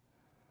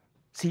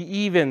 See,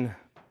 even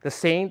the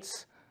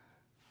saints,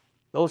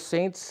 those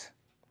saints,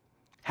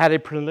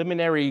 had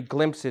preliminary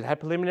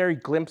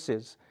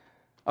glimpses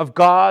of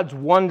God's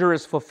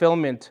wondrous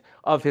fulfillment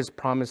of His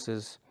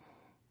promises.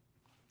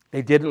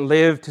 They didn't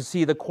live to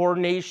see the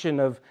coronation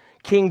of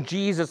King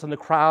Jesus on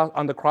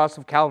the cross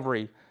of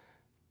Calvary.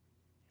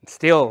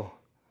 Still,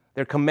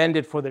 they're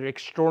commended for their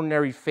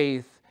extraordinary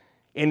faith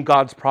in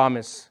God's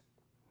promise.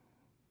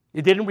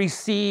 They didn't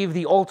receive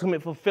the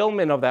ultimate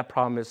fulfillment of that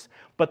promise,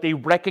 but they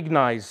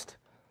recognized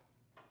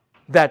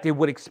that they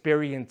would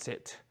experience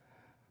it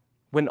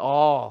when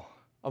all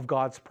of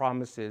God's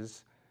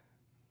promises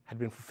had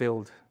been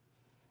fulfilled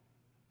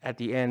at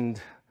the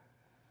end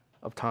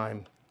of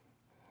time.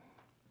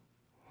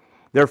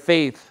 Their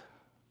faith,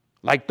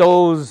 like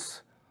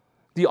those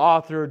the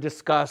author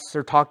discussed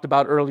or talked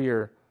about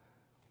earlier,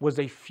 was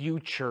a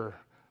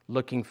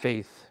future-looking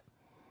faith.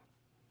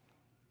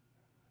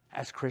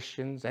 As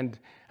Christians, and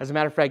as a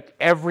matter of fact,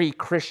 every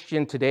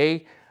Christian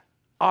today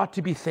ought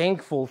to be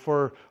thankful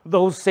for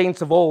those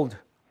saints of old.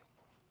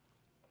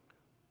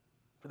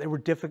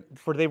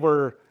 For they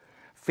were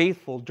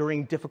faithful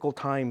during difficult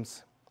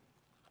times.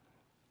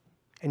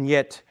 And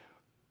yet,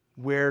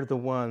 we're the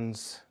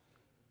ones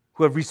who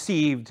who have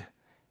received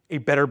a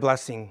better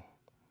blessing.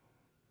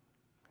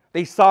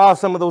 They saw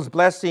some of those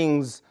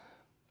blessings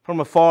from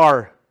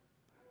afar,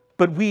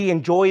 but we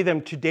enjoy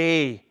them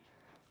today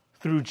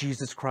through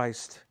Jesus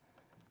Christ.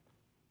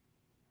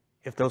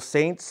 If those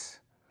saints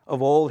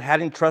of old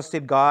hadn't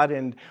trusted God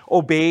and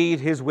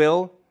obeyed his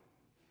will,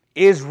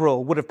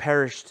 Israel would have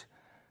perished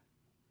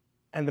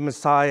and the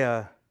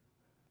Messiah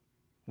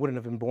wouldn't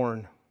have been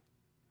born.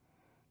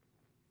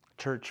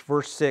 Church,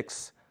 verse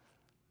 6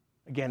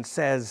 again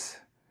says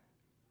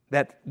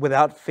that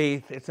without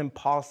faith, it's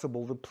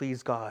impossible to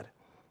please God.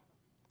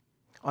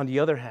 On the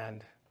other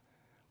hand,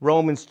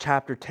 Romans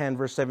chapter 10,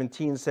 verse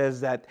 17 says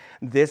that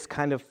this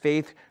kind of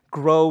faith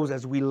grows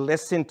as we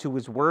listen to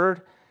his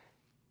word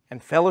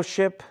and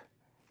fellowship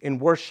in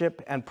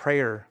worship and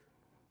prayer.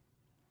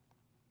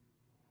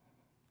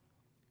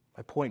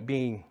 My point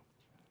being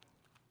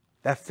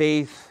that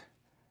faith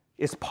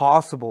is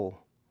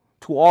possible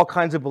to all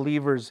kinds of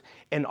believers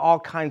in all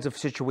kinds of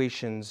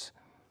situations.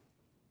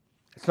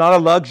 It's not a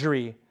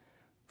luxury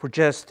for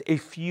just a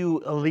few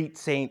elite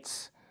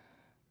saints.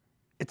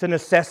 It's a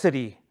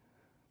necessity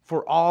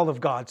for all of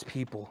God's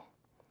people.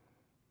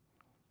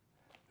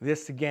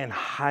 This again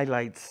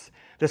highlights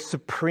the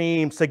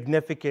supreme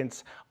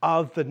significance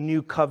of the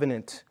new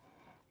covenant.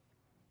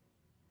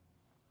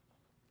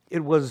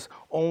 It was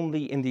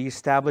only in the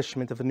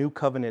establishment of a new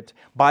covenant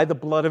by the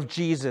blood of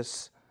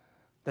Jesus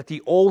that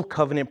the old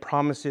covenant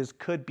promises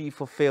could be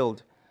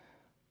fulfilled.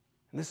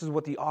 And this is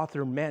what the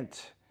author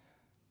meant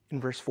in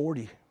verse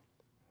 40.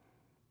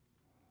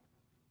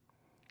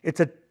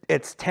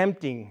 It's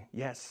tempting,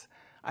 yes,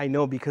 I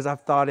know, because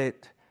I've thought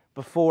it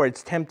before.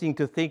 It's tempting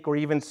to think or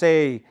even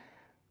say,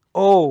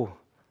 oh,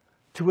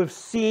 to have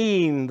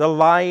seen the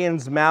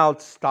lion's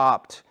mouth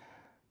stopped,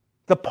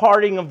 the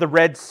parting of the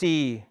Red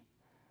Sea,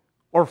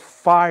 or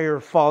fire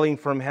falling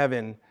from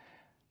heaven.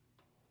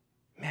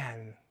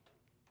 Man,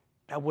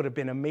 that would have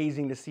been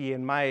amazing to see,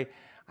 and I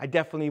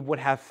definitely would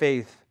have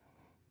faith.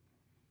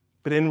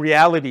 But in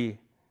reality,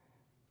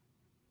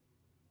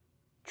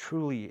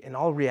 truly, in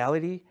all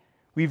reality,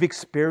 we've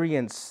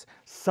experienced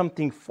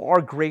something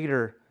far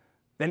greater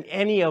than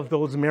any of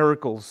those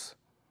miracles.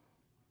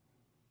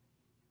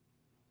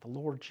 The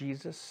Lord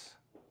Jesus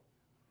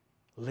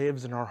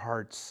lives in our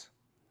hearts.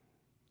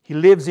 He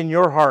lives in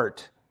your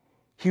heart.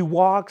 He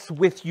walks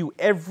with you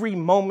every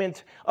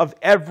moment of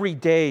every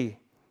day.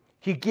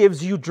 He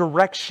gives you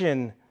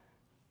direction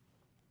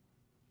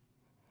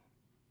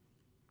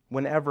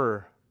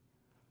whenever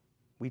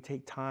we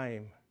take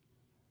time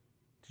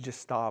to just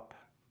stop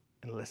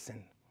and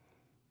listen.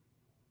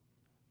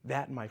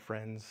 That, my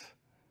friends,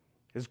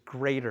 is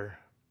greater,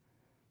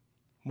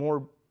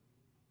 more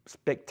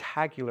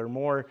spectacular,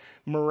 more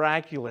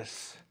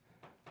miraculous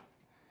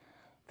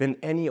than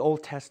any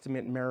Old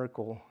Testament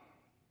miracle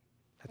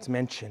that's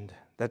mentioned,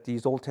 that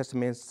these Old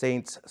Testament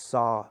saints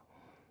saw.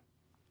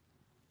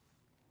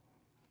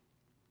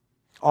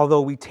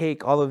 Although we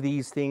take all of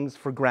these things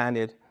for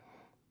granted,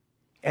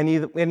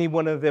 any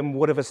one of them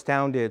would have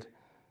astounded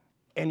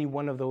any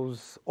one of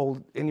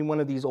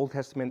these Old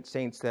Testament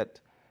saints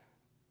that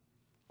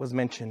was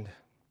mentioned.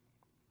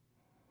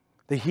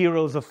 The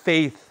heroes of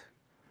faith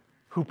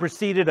who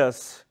preceded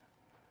us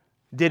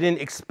didn't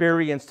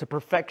experience the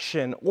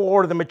perfection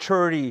or the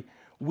maturity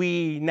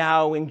we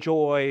now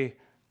enjoy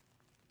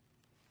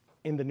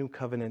in the new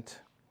covenant.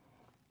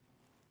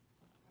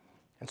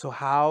 And so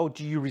how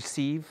do you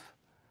receive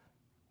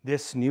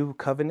this new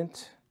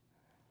covenant?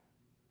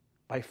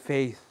 By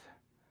faith,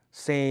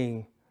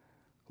 saying,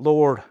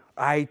 Lord,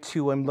 I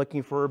too am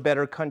looking for a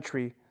better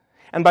country.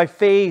 And by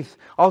faith,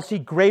 I'll see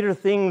greater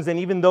things than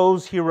even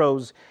those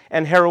heroes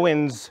and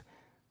heroines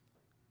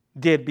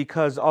did,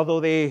 because although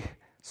they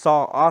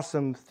saw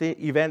awesome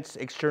events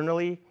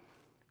externally,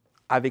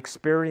 I've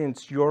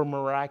experienced your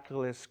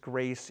miraculous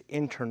grace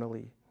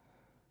internally.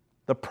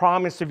 The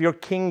promise of your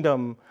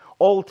kingdom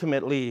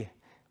ultimately,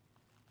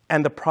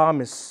 and the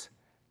promise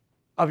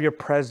of your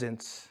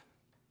presence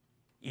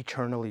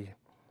eternally.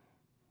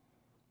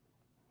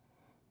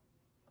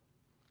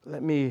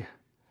 Let me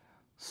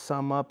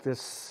sum up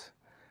this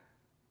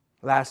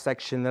last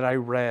section that I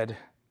read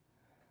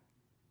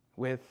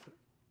with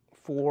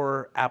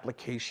 4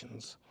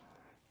 applications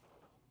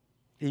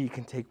that you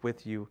can take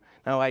with you.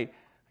 Now, I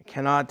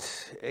cannot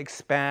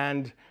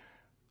expand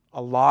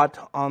a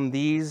lot on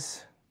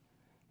these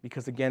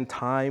because, again,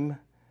 time.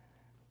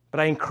 But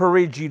I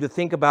encourage you to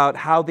think about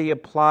how they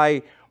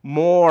apply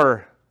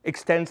more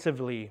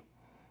extensively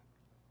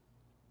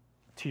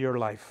to your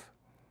life.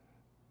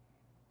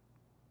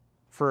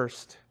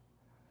 First,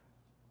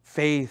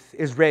 faith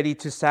is ready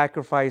to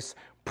sacrifice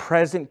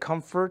present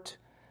comfort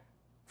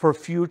for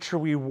future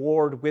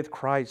reward with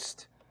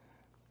Christ.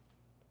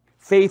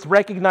 Faith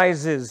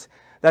recognizes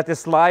that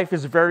this life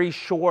is very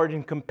short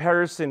in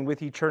comparison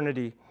with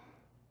eternity.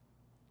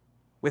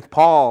 With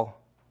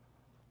Paul,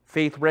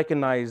 faith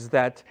recognized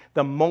that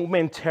the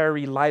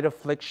momentary light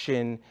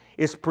affliction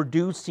is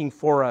producing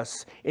for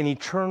us an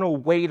eternal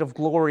weight of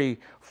glory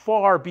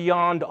far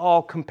beyond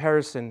all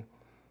comparison.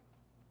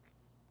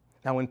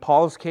 Now, in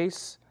Paul's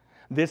case,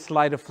 This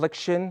light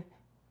affliction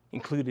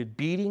included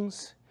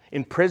beatings,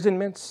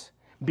 imprisonments,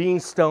 being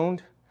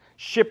stoned,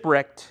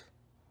 shipwrecked,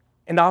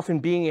 and often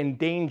being in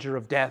danger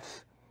of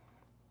death.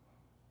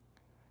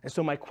 And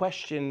so my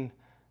question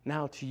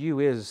now to you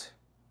is,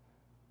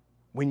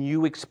 when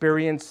you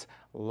experience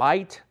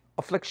light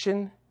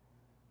affliction,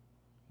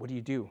 what do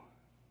you do?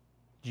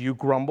 Do you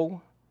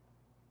grumble?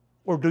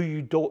 Or do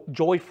you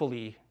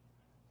joyfully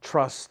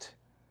trust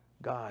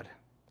God?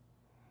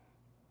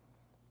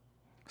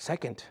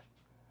 Second,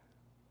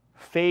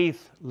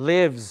 faith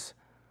lives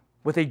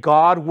with a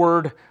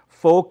Godward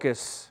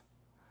focus,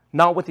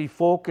 not with a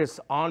focus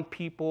on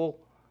people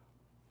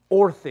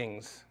or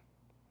things.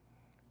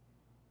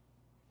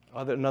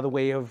 Another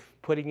way of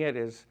putting it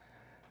is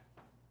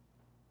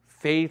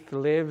faith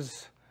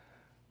lives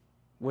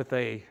with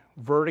a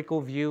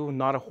vertical view,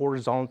 not a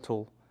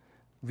horizontal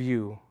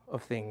view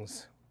of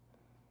things.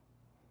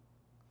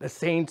 The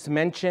saints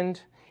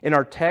mentioned in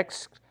our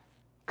text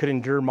could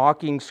endure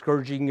mocking,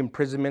 scourging,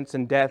 imprisonments,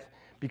 and death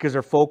because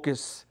their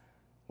focus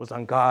was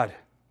on God,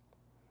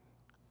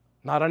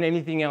 not on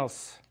anything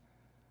else,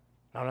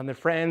 not on their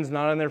friends,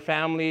 not on their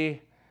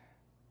family,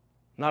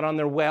 not on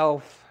their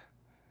wealth,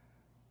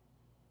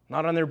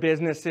 not on their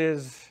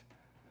businesses.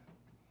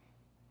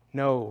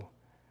 No,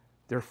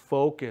 their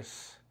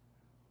focus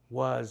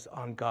was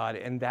on God,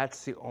 and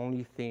that's the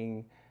only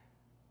thing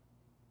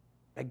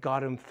that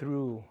got them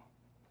through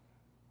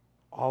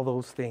all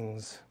those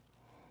things.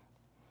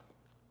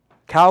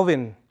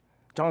 John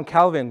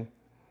Calvin,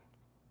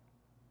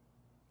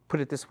 put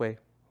it this way: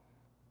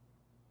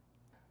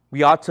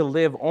 we ought to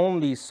live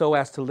only so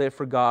as to live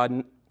for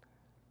God.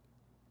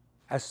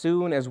 As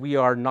soon as we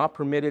are not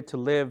permitted to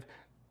live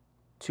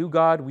to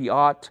God, we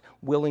ought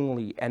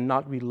willingly and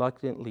not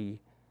reluctantly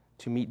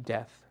to meet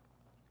death.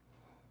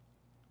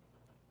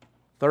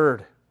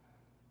 Third,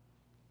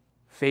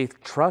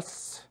 faith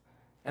trusts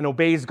and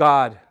obeys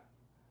God,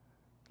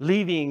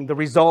 leaving the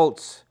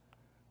results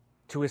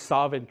to His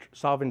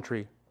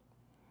sovereignty.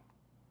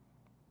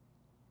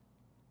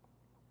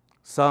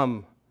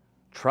 Some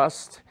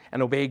trust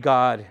and obey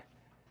God,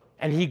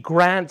 and He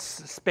grants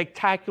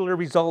spectacular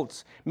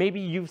results. Maybe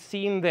you've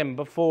seen them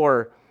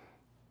before.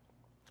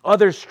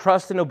 Others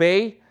trust and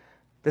obey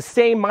the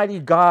same mighty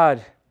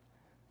God,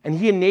 and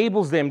He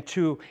enables them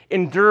to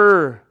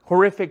endure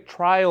horrific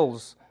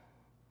trials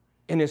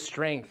in His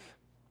strength.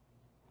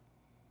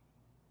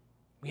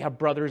 We have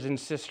brothers and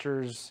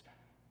sisters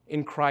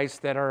in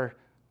Christ that are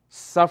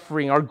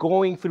suffering, are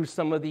going through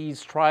some of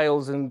these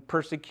trials and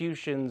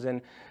persecutions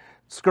and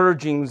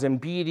scourgings and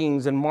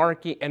beatings and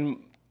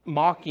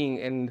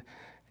mocking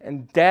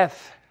and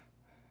death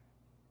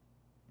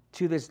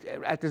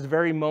at this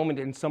very moment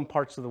in some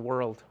parts of the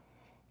world.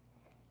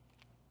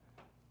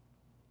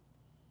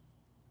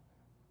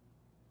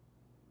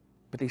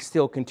 But they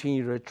still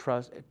continue to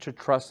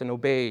trust and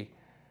obey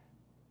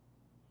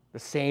the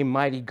same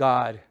mighty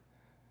God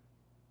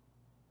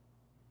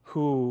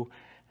who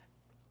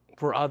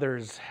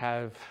others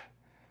have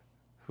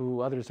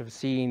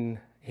seen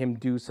Him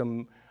do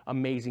some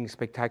amazing,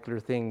 spectacular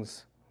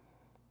things.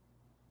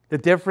 The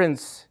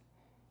difference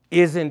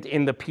isn't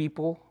in the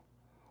people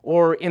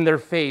or in their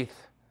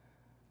faith,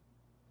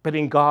 but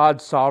in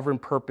God's sovereign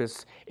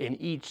purpose in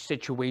each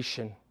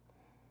situation.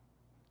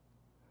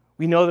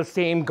 We know the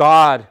same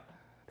God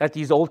that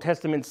these Old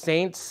Testament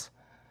saints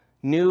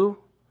knew,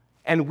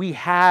 and we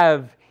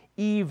have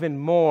even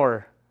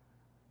more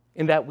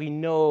in that we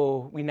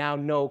now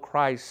know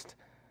Christ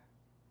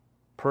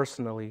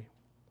personally.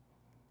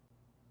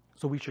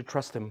 So we should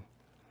trust Him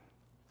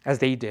as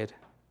they did.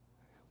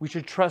 We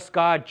should trust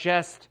God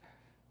just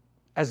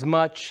as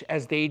much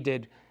as they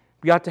did.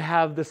 We ought to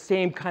have the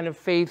same kind of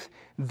faith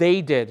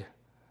they did.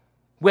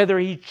 Whether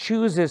He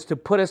chooses to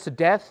put us to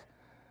death,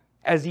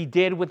 as He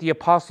did with the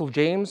Apostle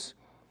James,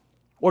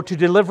 or to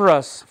deliver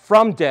us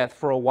from death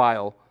for a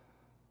while,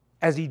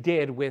 as He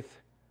did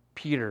with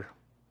Peter.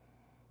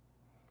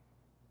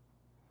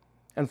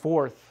 And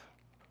fourth,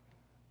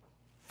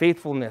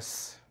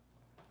 faithfulness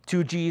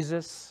to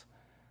Jesus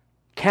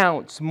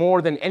counts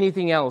more than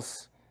anything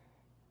else,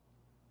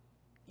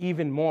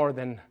 even more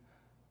than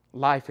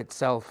life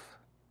itself.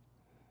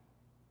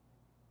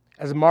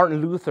 As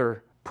Martin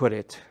Luther put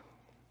it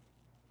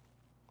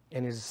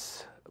in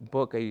his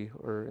book,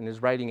 or in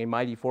his writing, A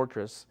Mighty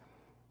Fortress,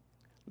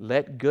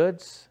 let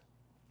goods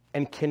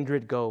and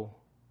kindred go.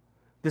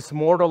 This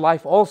mortal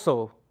life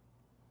also,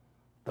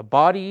 the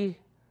body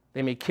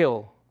they may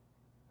kill.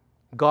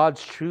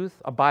 God's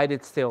truth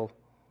abideth still.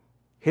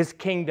 His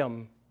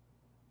kingdom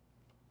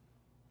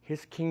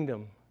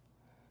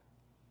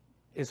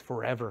is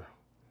forever.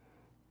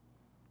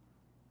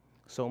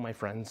 So, my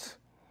friends,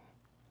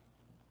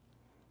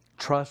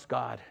 trust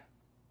God.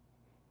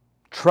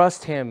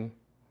 Trust Him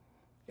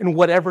in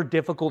whatever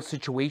difficult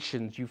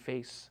situations you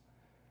face.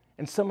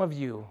 And some of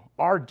you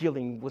are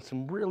dealing with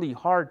some really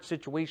hard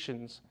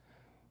situations.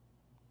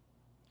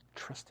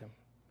 Trust Him.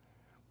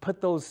 Put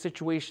those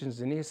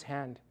situations in His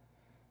hand.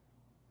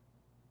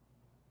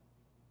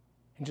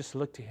 And just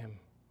look to Him.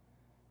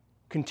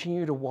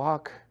 Continue to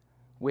walk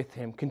with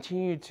him.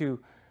 Continue to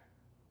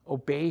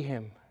obey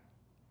him.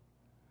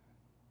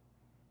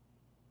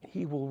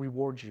 He will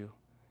reward you.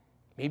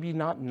 Maybe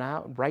not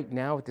now, right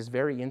now at this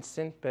very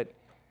instant, but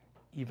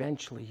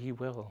eventually he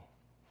will.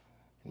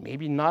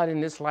 Maybe not in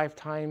this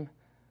lifetime,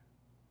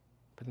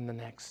 but in the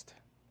next.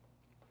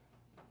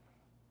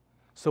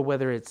 So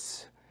whether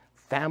it's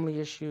family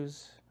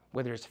issues,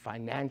 whether it's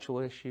financial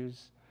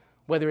issues,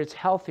 whether it's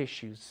health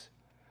issues,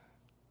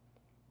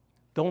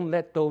 don't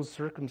let those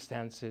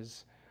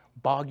circumstances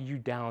bog you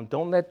down.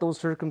 Don't let those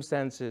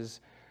circumstances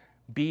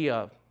be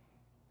a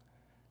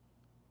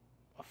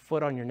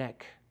foot on your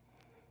neck.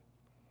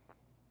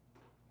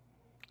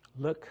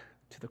 Look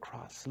to the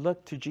cross.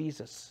 Look to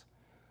Jesus.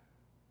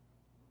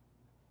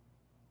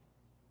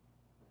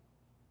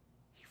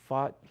 He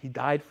fought. He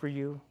died for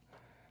you.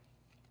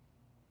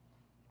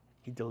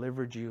 He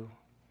delivered you.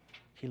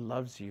 He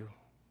loves you.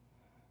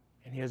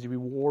 And he has a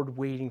reward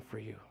waiting for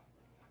you.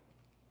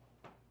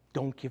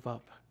 Don't give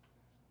up.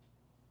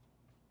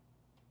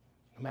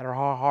 No matter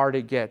how hard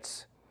it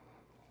gets.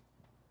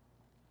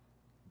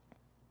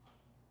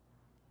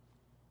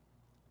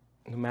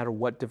 No matter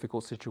what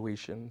difficult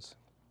situations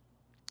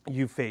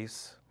you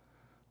face,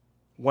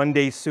 one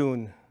day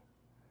soon,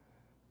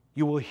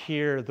 you will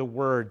hear the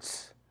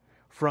words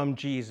from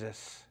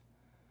Jesus.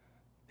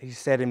 He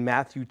said in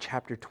Matthew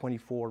chapter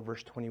 24,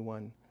 verse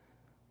 21,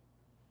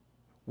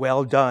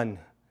 "Well done,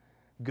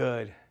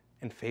 good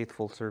and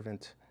faithful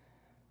servant.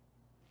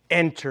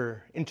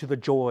 Enter into the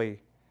joy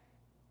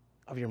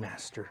of your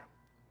master."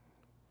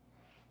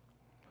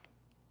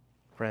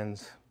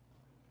 Friends,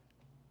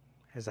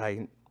 as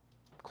I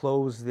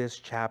close this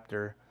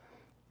chapter,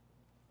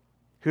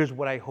 here's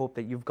what I hope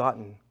that you've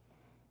gotten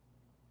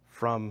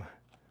from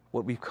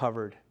what we've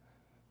covered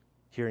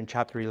here in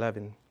chapter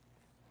 11.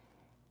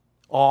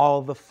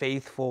 All the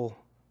faithful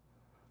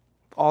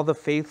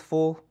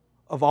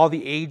of all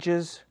the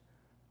ages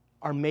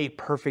are made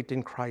perfect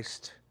in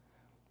Christ.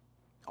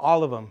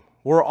 All of them.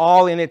 We're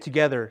all in it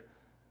together.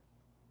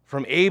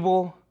 From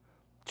Abel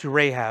to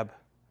Rahab.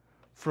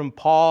 From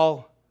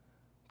Paul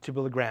to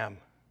Billy Graham.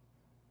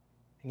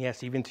 And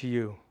yes, even to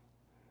you.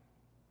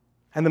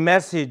 And the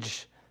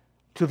message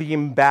to the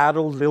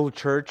embattled little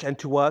church and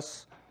to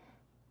us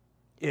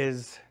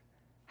is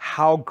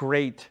how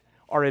great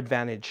our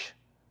advantage.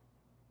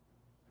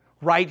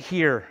 Right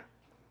here,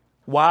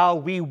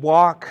 while we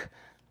walk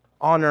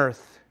on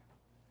earth,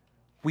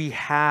 we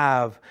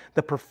have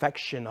the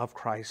perfection of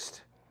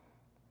Christ.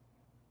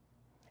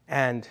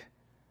 And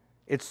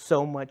it's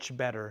so much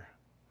better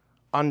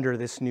under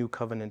this new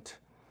covenant.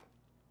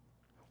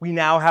 We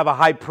now have a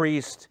high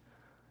priest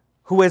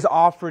who has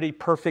offered a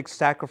perfect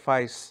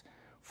sacrifice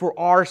for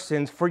our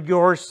sins, for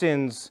your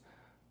sins,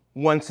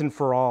 once and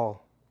for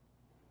all.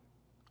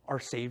 Our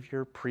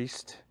Savior,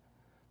 priest,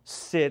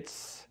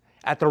 sits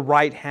at the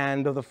right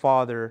hand of the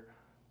Father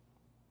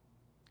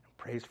and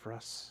prays for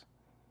us,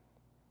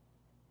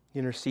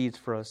 intercedes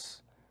for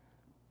us.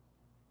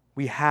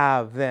 We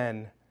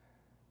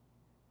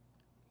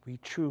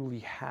truly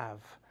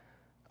have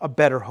a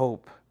better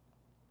hope.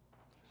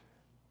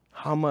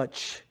 How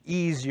much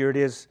easier it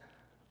is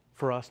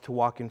for us to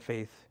walk in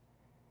faith.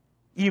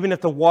 Even if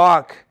the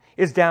walk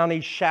is down a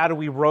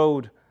shadowy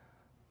road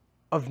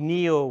of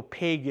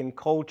neo-pagan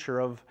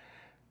culture, of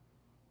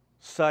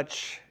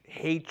such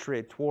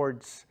hatred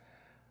towards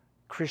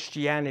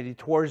Christianity,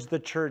 towards the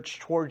church,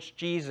 towards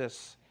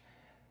Jesus.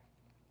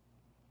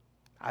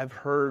 I've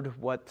heard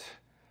what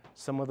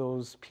some of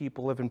those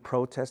people have been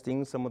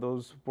protesting, some of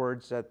those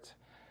words that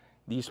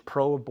these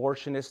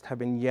pro-abortionists have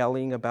been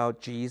yelling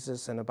about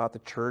Jesus and about the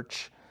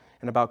church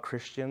and about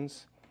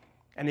Christians.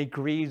 And it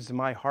grieves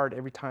my heart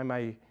every time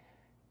I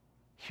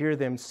hear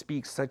them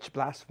speak such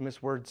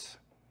blasphemous words.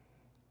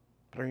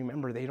 But I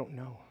remember they don't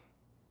know.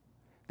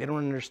 They don't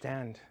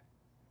understand.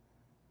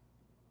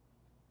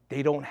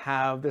 They don't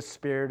have the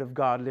Spirit of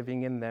God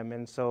living in them.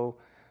 And so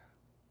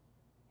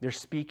they're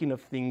speaking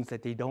of things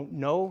that they don't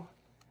know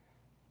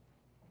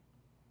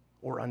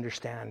or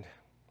understand.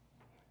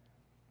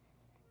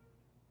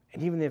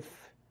 And even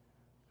if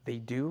they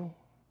do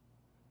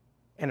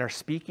and are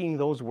speaking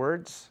those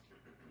words,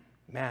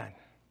 man,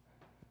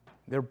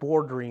 they're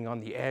bordering on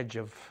the edge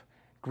of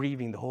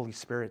grieving the Holy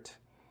Spirit.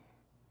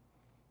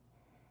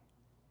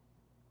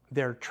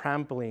 They're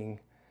trampling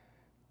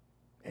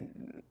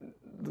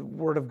the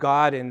Word of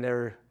God, and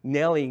they're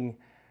nailing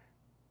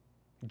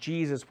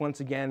Jesus once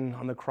again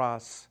on the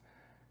cross.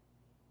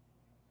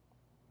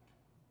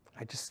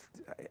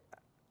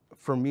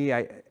 For me,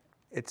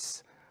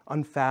 it's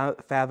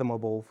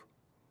unfathomable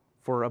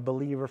for a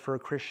believer, for a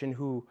Christian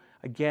who,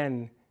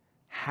 again,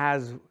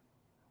 has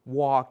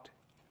walked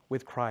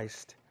with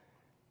Christ,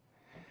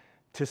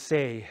 to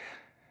say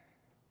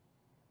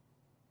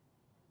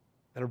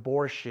that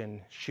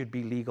abortion should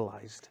be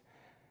legalized,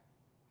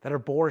 that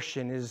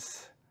abortion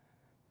is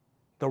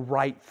the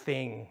right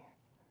thing,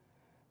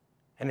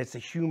 and it's a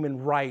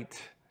human right,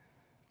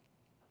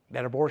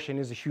 that abortion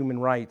is a human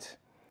right.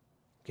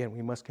 Again,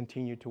 we must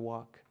continue to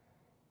walk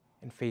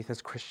in faith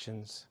as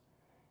Christians.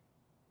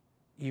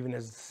 even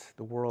as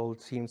the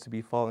world seems to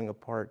be falling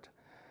apart.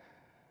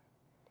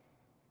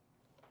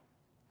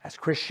 As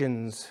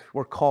Christians,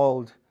 we're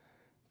called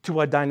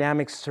to a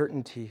dynamic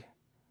certainty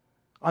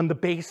on the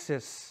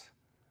basis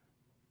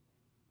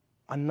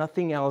on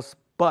nothing else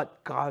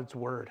but God's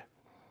word.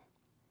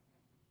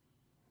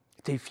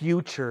 It's a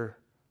future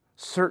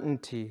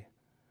certainty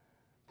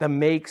that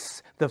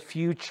makes the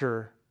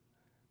future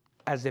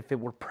as if it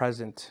were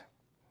present.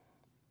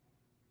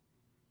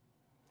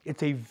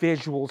 It's a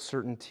visual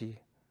certainty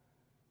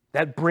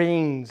that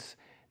brings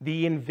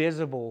the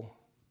invisible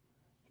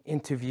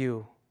into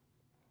view.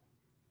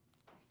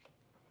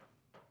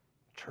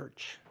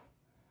 Church,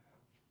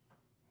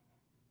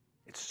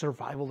 it's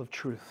survival of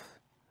truth.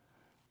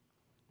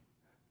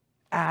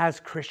 As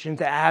Christians,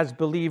 as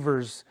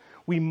believers,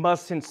 we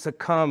mustn't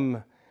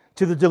succumb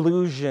to the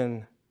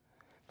delusion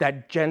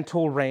that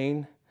gentle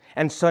rain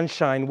and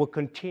sunshine will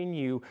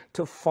continue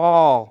to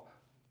fall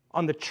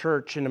on the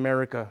church in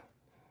America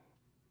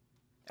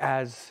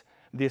as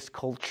this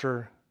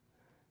culture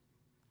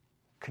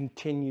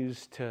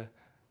continues to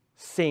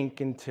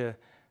sink into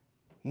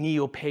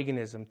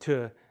neo-paganism,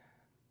 to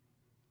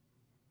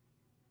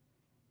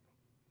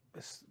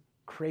this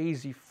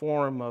crazy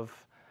form of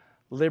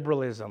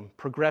liberalism,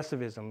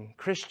 progressivism,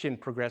 Christian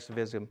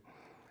progressivism.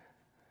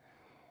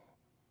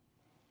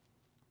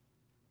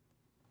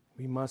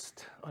 We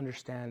must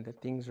understand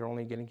that things are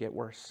only going to get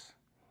worse.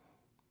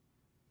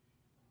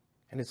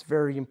 And it's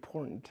very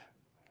important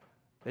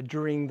that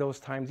during those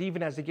times,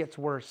 even as it gets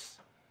worse,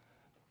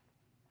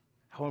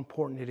 how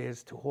important it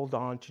is to hold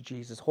on to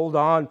Jesus, hold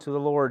on to the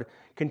Lord,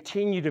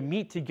 continue to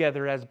meet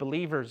together as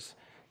believers,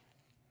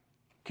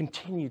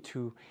 continue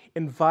to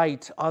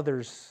invite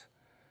others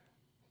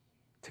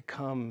to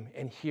come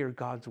and hear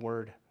God's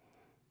word.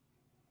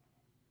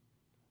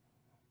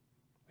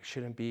 We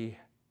shouldn't be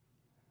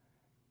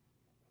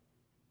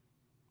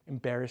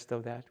embarrassed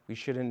of that. We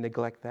shouldn't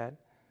neglect that.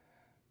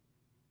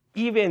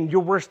 Even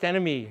your worst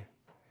enemy,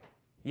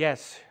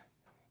 yes,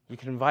 you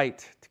can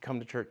invite to come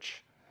to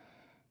church.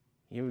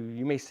 You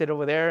may sit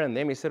over there and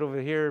they may sit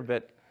over here,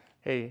 but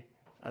hey,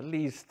 at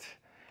least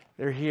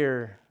they're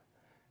here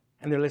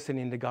and they're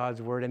listening to God's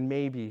word, and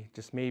maybe,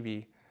 just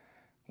maybe,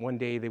 one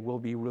day there will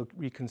be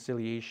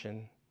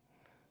reconciliation.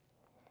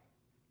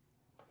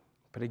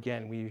 But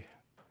again, we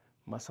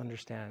must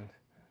understand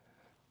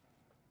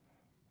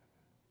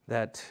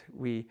that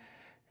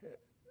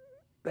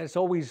it's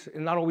always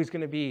not always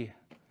going to be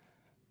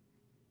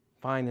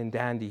fine and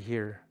dandy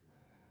here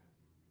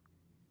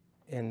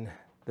in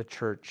the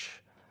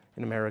church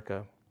in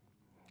America.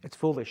 It's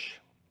foolish.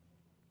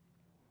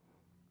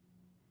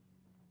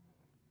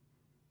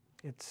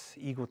 It's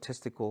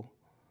egotistical.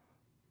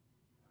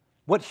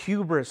 What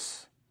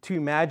hubris to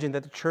imagine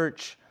that the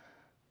church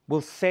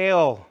will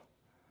sail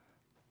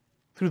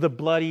through the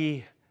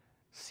bloody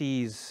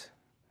seas,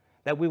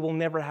 that we will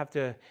never have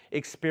to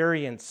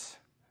experience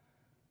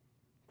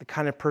the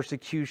kind of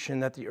persecution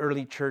that the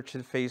early church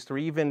had faced, or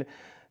even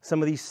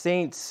some of these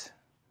saints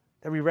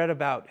that we read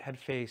about had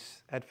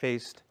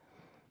faced.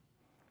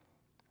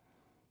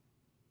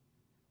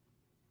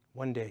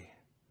 One day,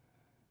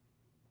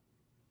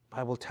 the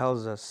Bible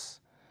tells us,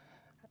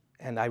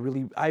 and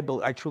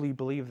I truly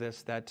believe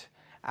this, that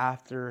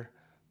after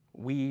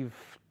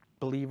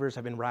believers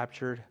have been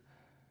raptured,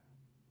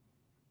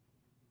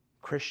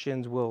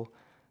 people will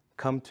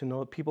come to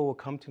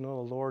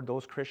know the Lord.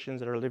 Those Christians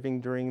that are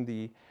living during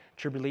the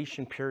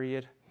tribulation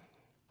period,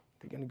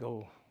 they're going to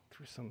go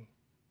through some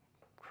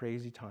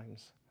crazy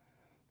times.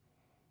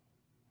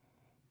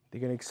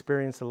 They're going to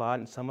experience a lot,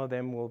 and some of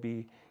them will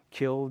be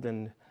killed,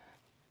 and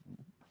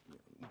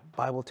the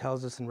Bible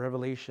tells us in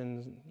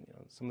Revelation,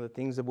 some of the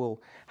things that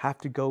we'll have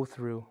to go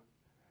through.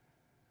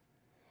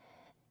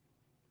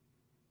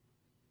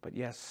 But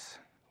yes,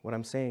 what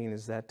I'm saying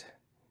is that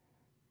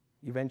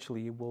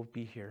eventually it will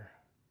be here.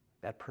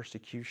 That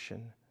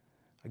persecution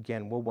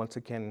again will once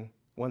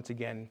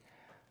again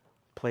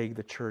plague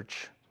the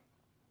church.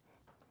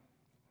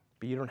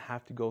 But you don't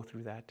have to go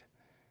through that.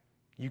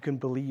 You can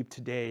believe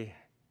today.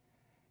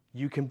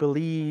 You can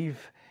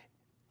believe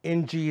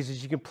in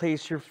Jesus. You can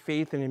place your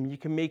faith in him. You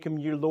can make him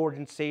your Lord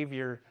and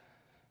Savior,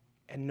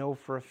 and know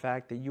for a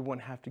fact that you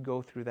won't have to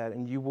go through that,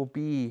 and you will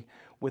be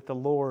with the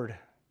Lord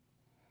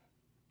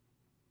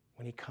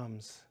when he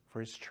comes for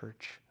his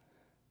church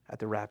at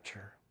the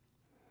rapture.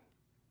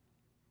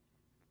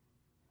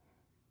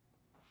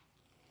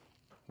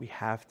 We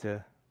have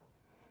to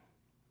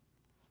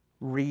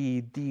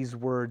read these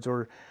words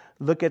or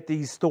look at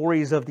these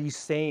stories of these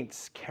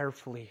saints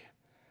carefully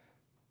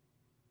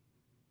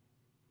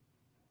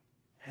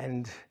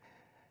and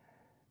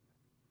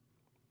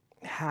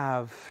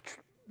have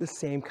the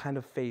same kind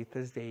of faith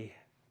as they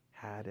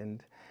had.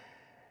 And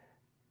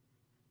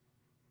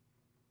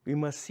we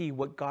must see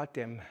what got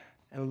them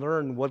and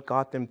learn what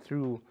got them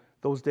through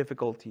those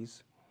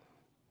difficulties.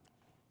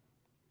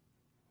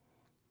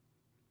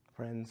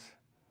 Friends,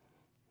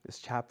 this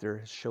chapter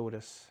has showed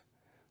us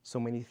so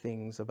many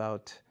things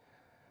about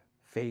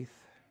faith,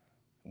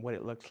 what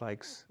it looks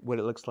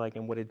like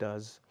and what it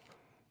does.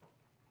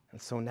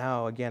 And so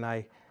now, again,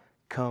 I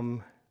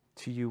come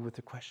to you with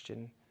a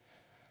question.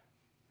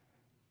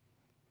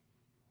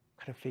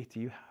 What kind of faith do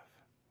you have?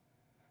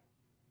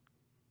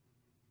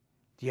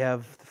 Do you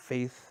have the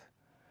faith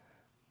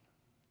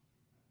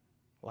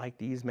like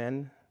these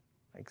men,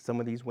 like some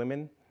of these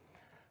women?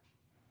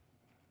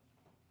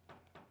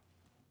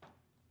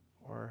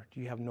 Or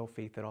do you have no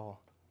faith at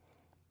all?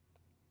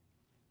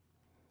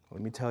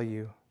 Let me tell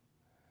you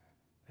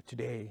that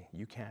today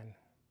you can.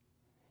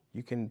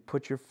 You can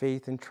put your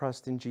faith and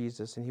trust in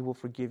Jesus, and he will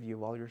forgive you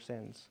of all your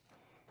sins.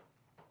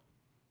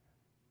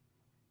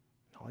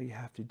 All you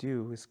have to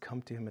do is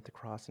come to him at the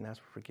cross and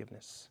ask for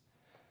forgiveness.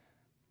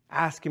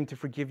 Ask him to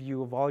forgive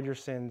you of all your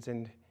sins,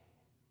 and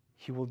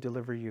he will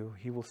deliver you.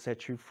 He will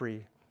set you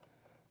free.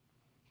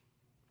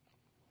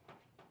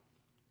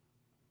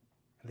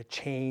 And the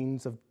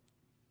chains of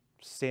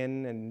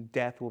sin and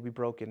death will be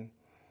broken.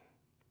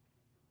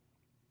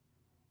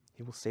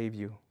 He will save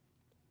you.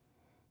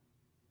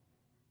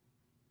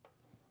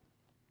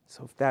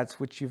 So if that's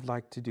what you'd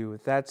like to do,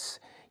 if that's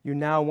you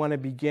now want to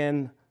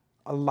begin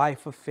a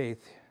life of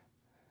faith,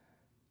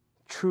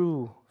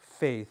 true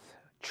faith,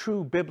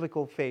 true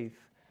biblical faith,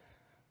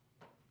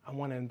 I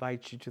want to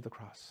invite you to the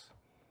cross.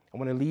 I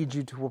want to lead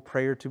you to a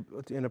prayer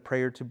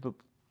to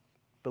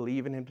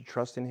believe in him, to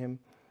trust in him.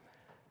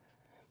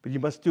 But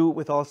you must do it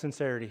with all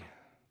sincerity.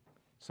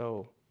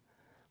 So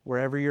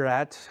wherever you're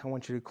at, I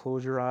want you to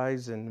close your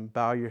eyes and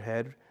bow your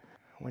head.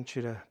 I want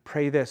you to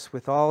pray this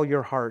with all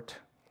your heart.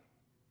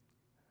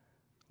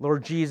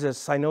 Lord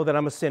Jesus, I know that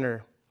I'm a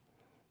sinner,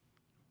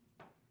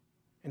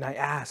 and I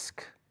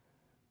ask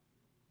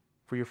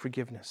for your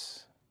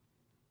forgiveness.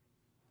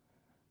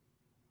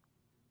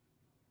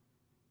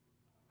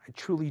 I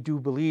truly do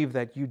believe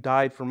that you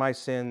died for my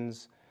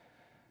sins,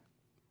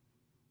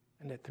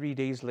 and that 3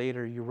 days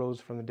later you rose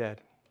from the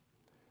dead.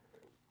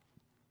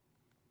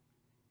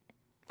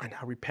 I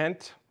now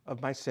repent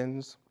of my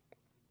sins.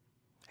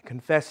 I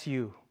confess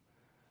you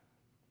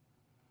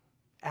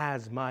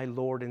as my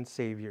Lord and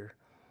Savior.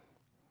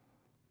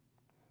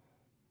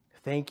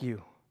 Thank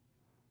you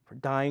for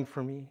dying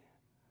for me.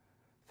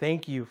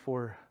 Thank you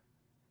for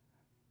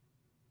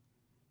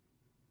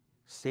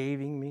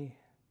saving me.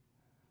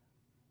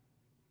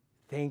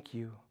 Thank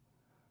you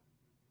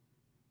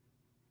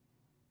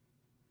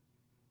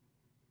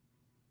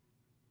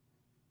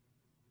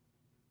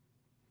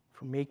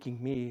for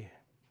making me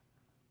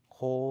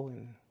whole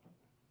and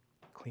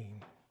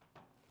clean.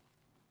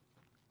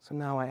 So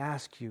now I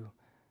ask you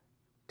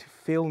to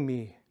fill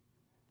me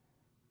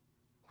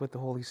with the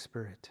Holy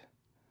Spirit,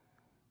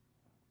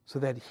 so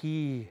that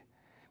he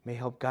may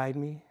help guide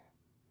me,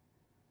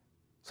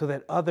 so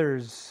that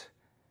others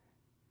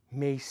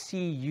may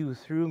see you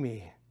through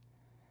me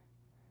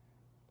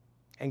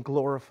and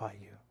glorify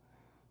you.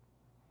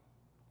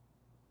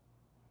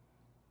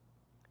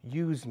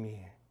 Use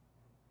me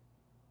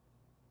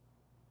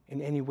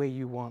in any way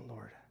you want,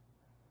 Lord,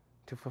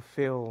 to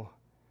fulfill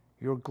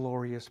your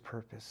glorious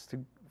purpose,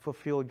 to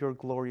fulfill your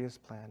glorious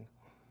plan.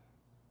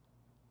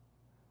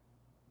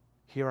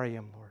 Here I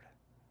am, Lord.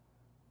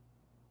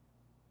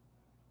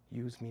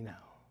 Use me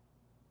now.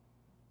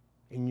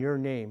 In your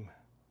name,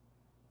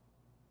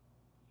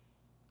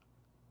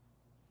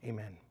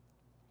 amen.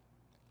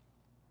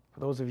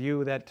 For those of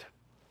you that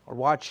are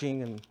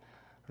watching and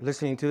are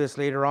listening to this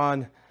later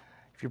on,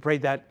 if you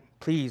prayed that,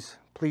 please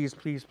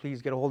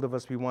get a hold of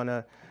us. We want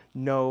to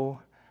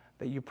know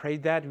that you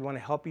prayed that. We want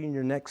to help you in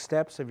your next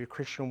steps of your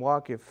Christian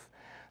walk if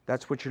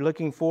that's what you're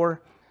looking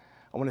for.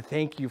 I want to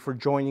thank you for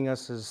joining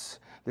us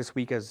this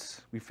week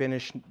as we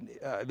finish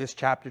this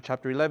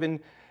chapter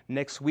 11.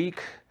 Next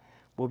week,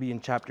 we'll be in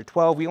chapter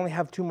 12. We only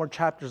have 2 more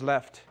chapters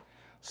left.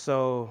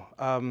 So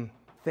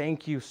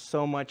thank you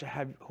so much.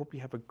 I hope you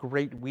have a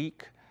great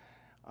week.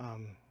 I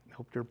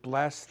hope you're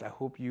blessed. I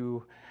hope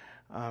you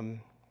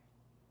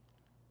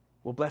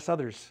will bless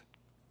others.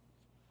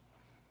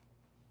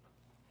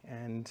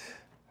 And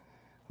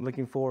I'm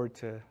looking forward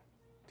to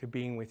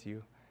being with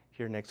you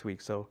here next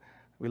week. So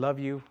we love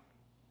you.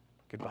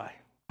 Goodbye.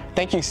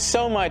 Thank you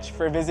so much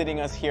for visiting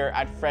us here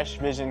at Fresh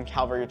Vision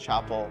Calvary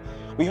Chapel.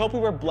 We hope you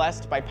were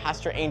blessed by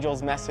Pastor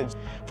Angel's message.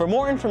 For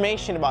more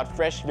information about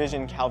Fresh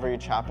Vision Calvary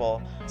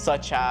Chapel,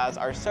 such as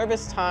our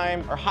service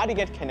time or how to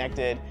get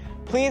connected,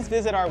 please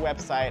visit our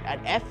website at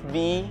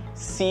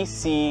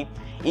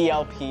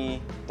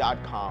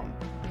FVCCELP.com.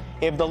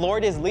 If the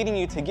Lord is leading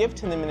you to give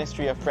to the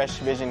ministry of Fresh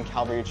Vision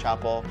Calvary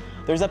Chapel,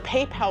 there's a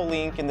PayPal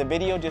link in the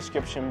video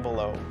description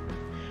below.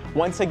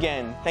 Once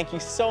again, thank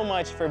you so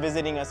much for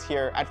visiting us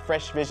here at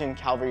Fresh Vision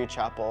Calvary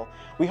Chapel.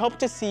 We hope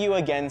to see you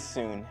again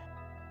soon.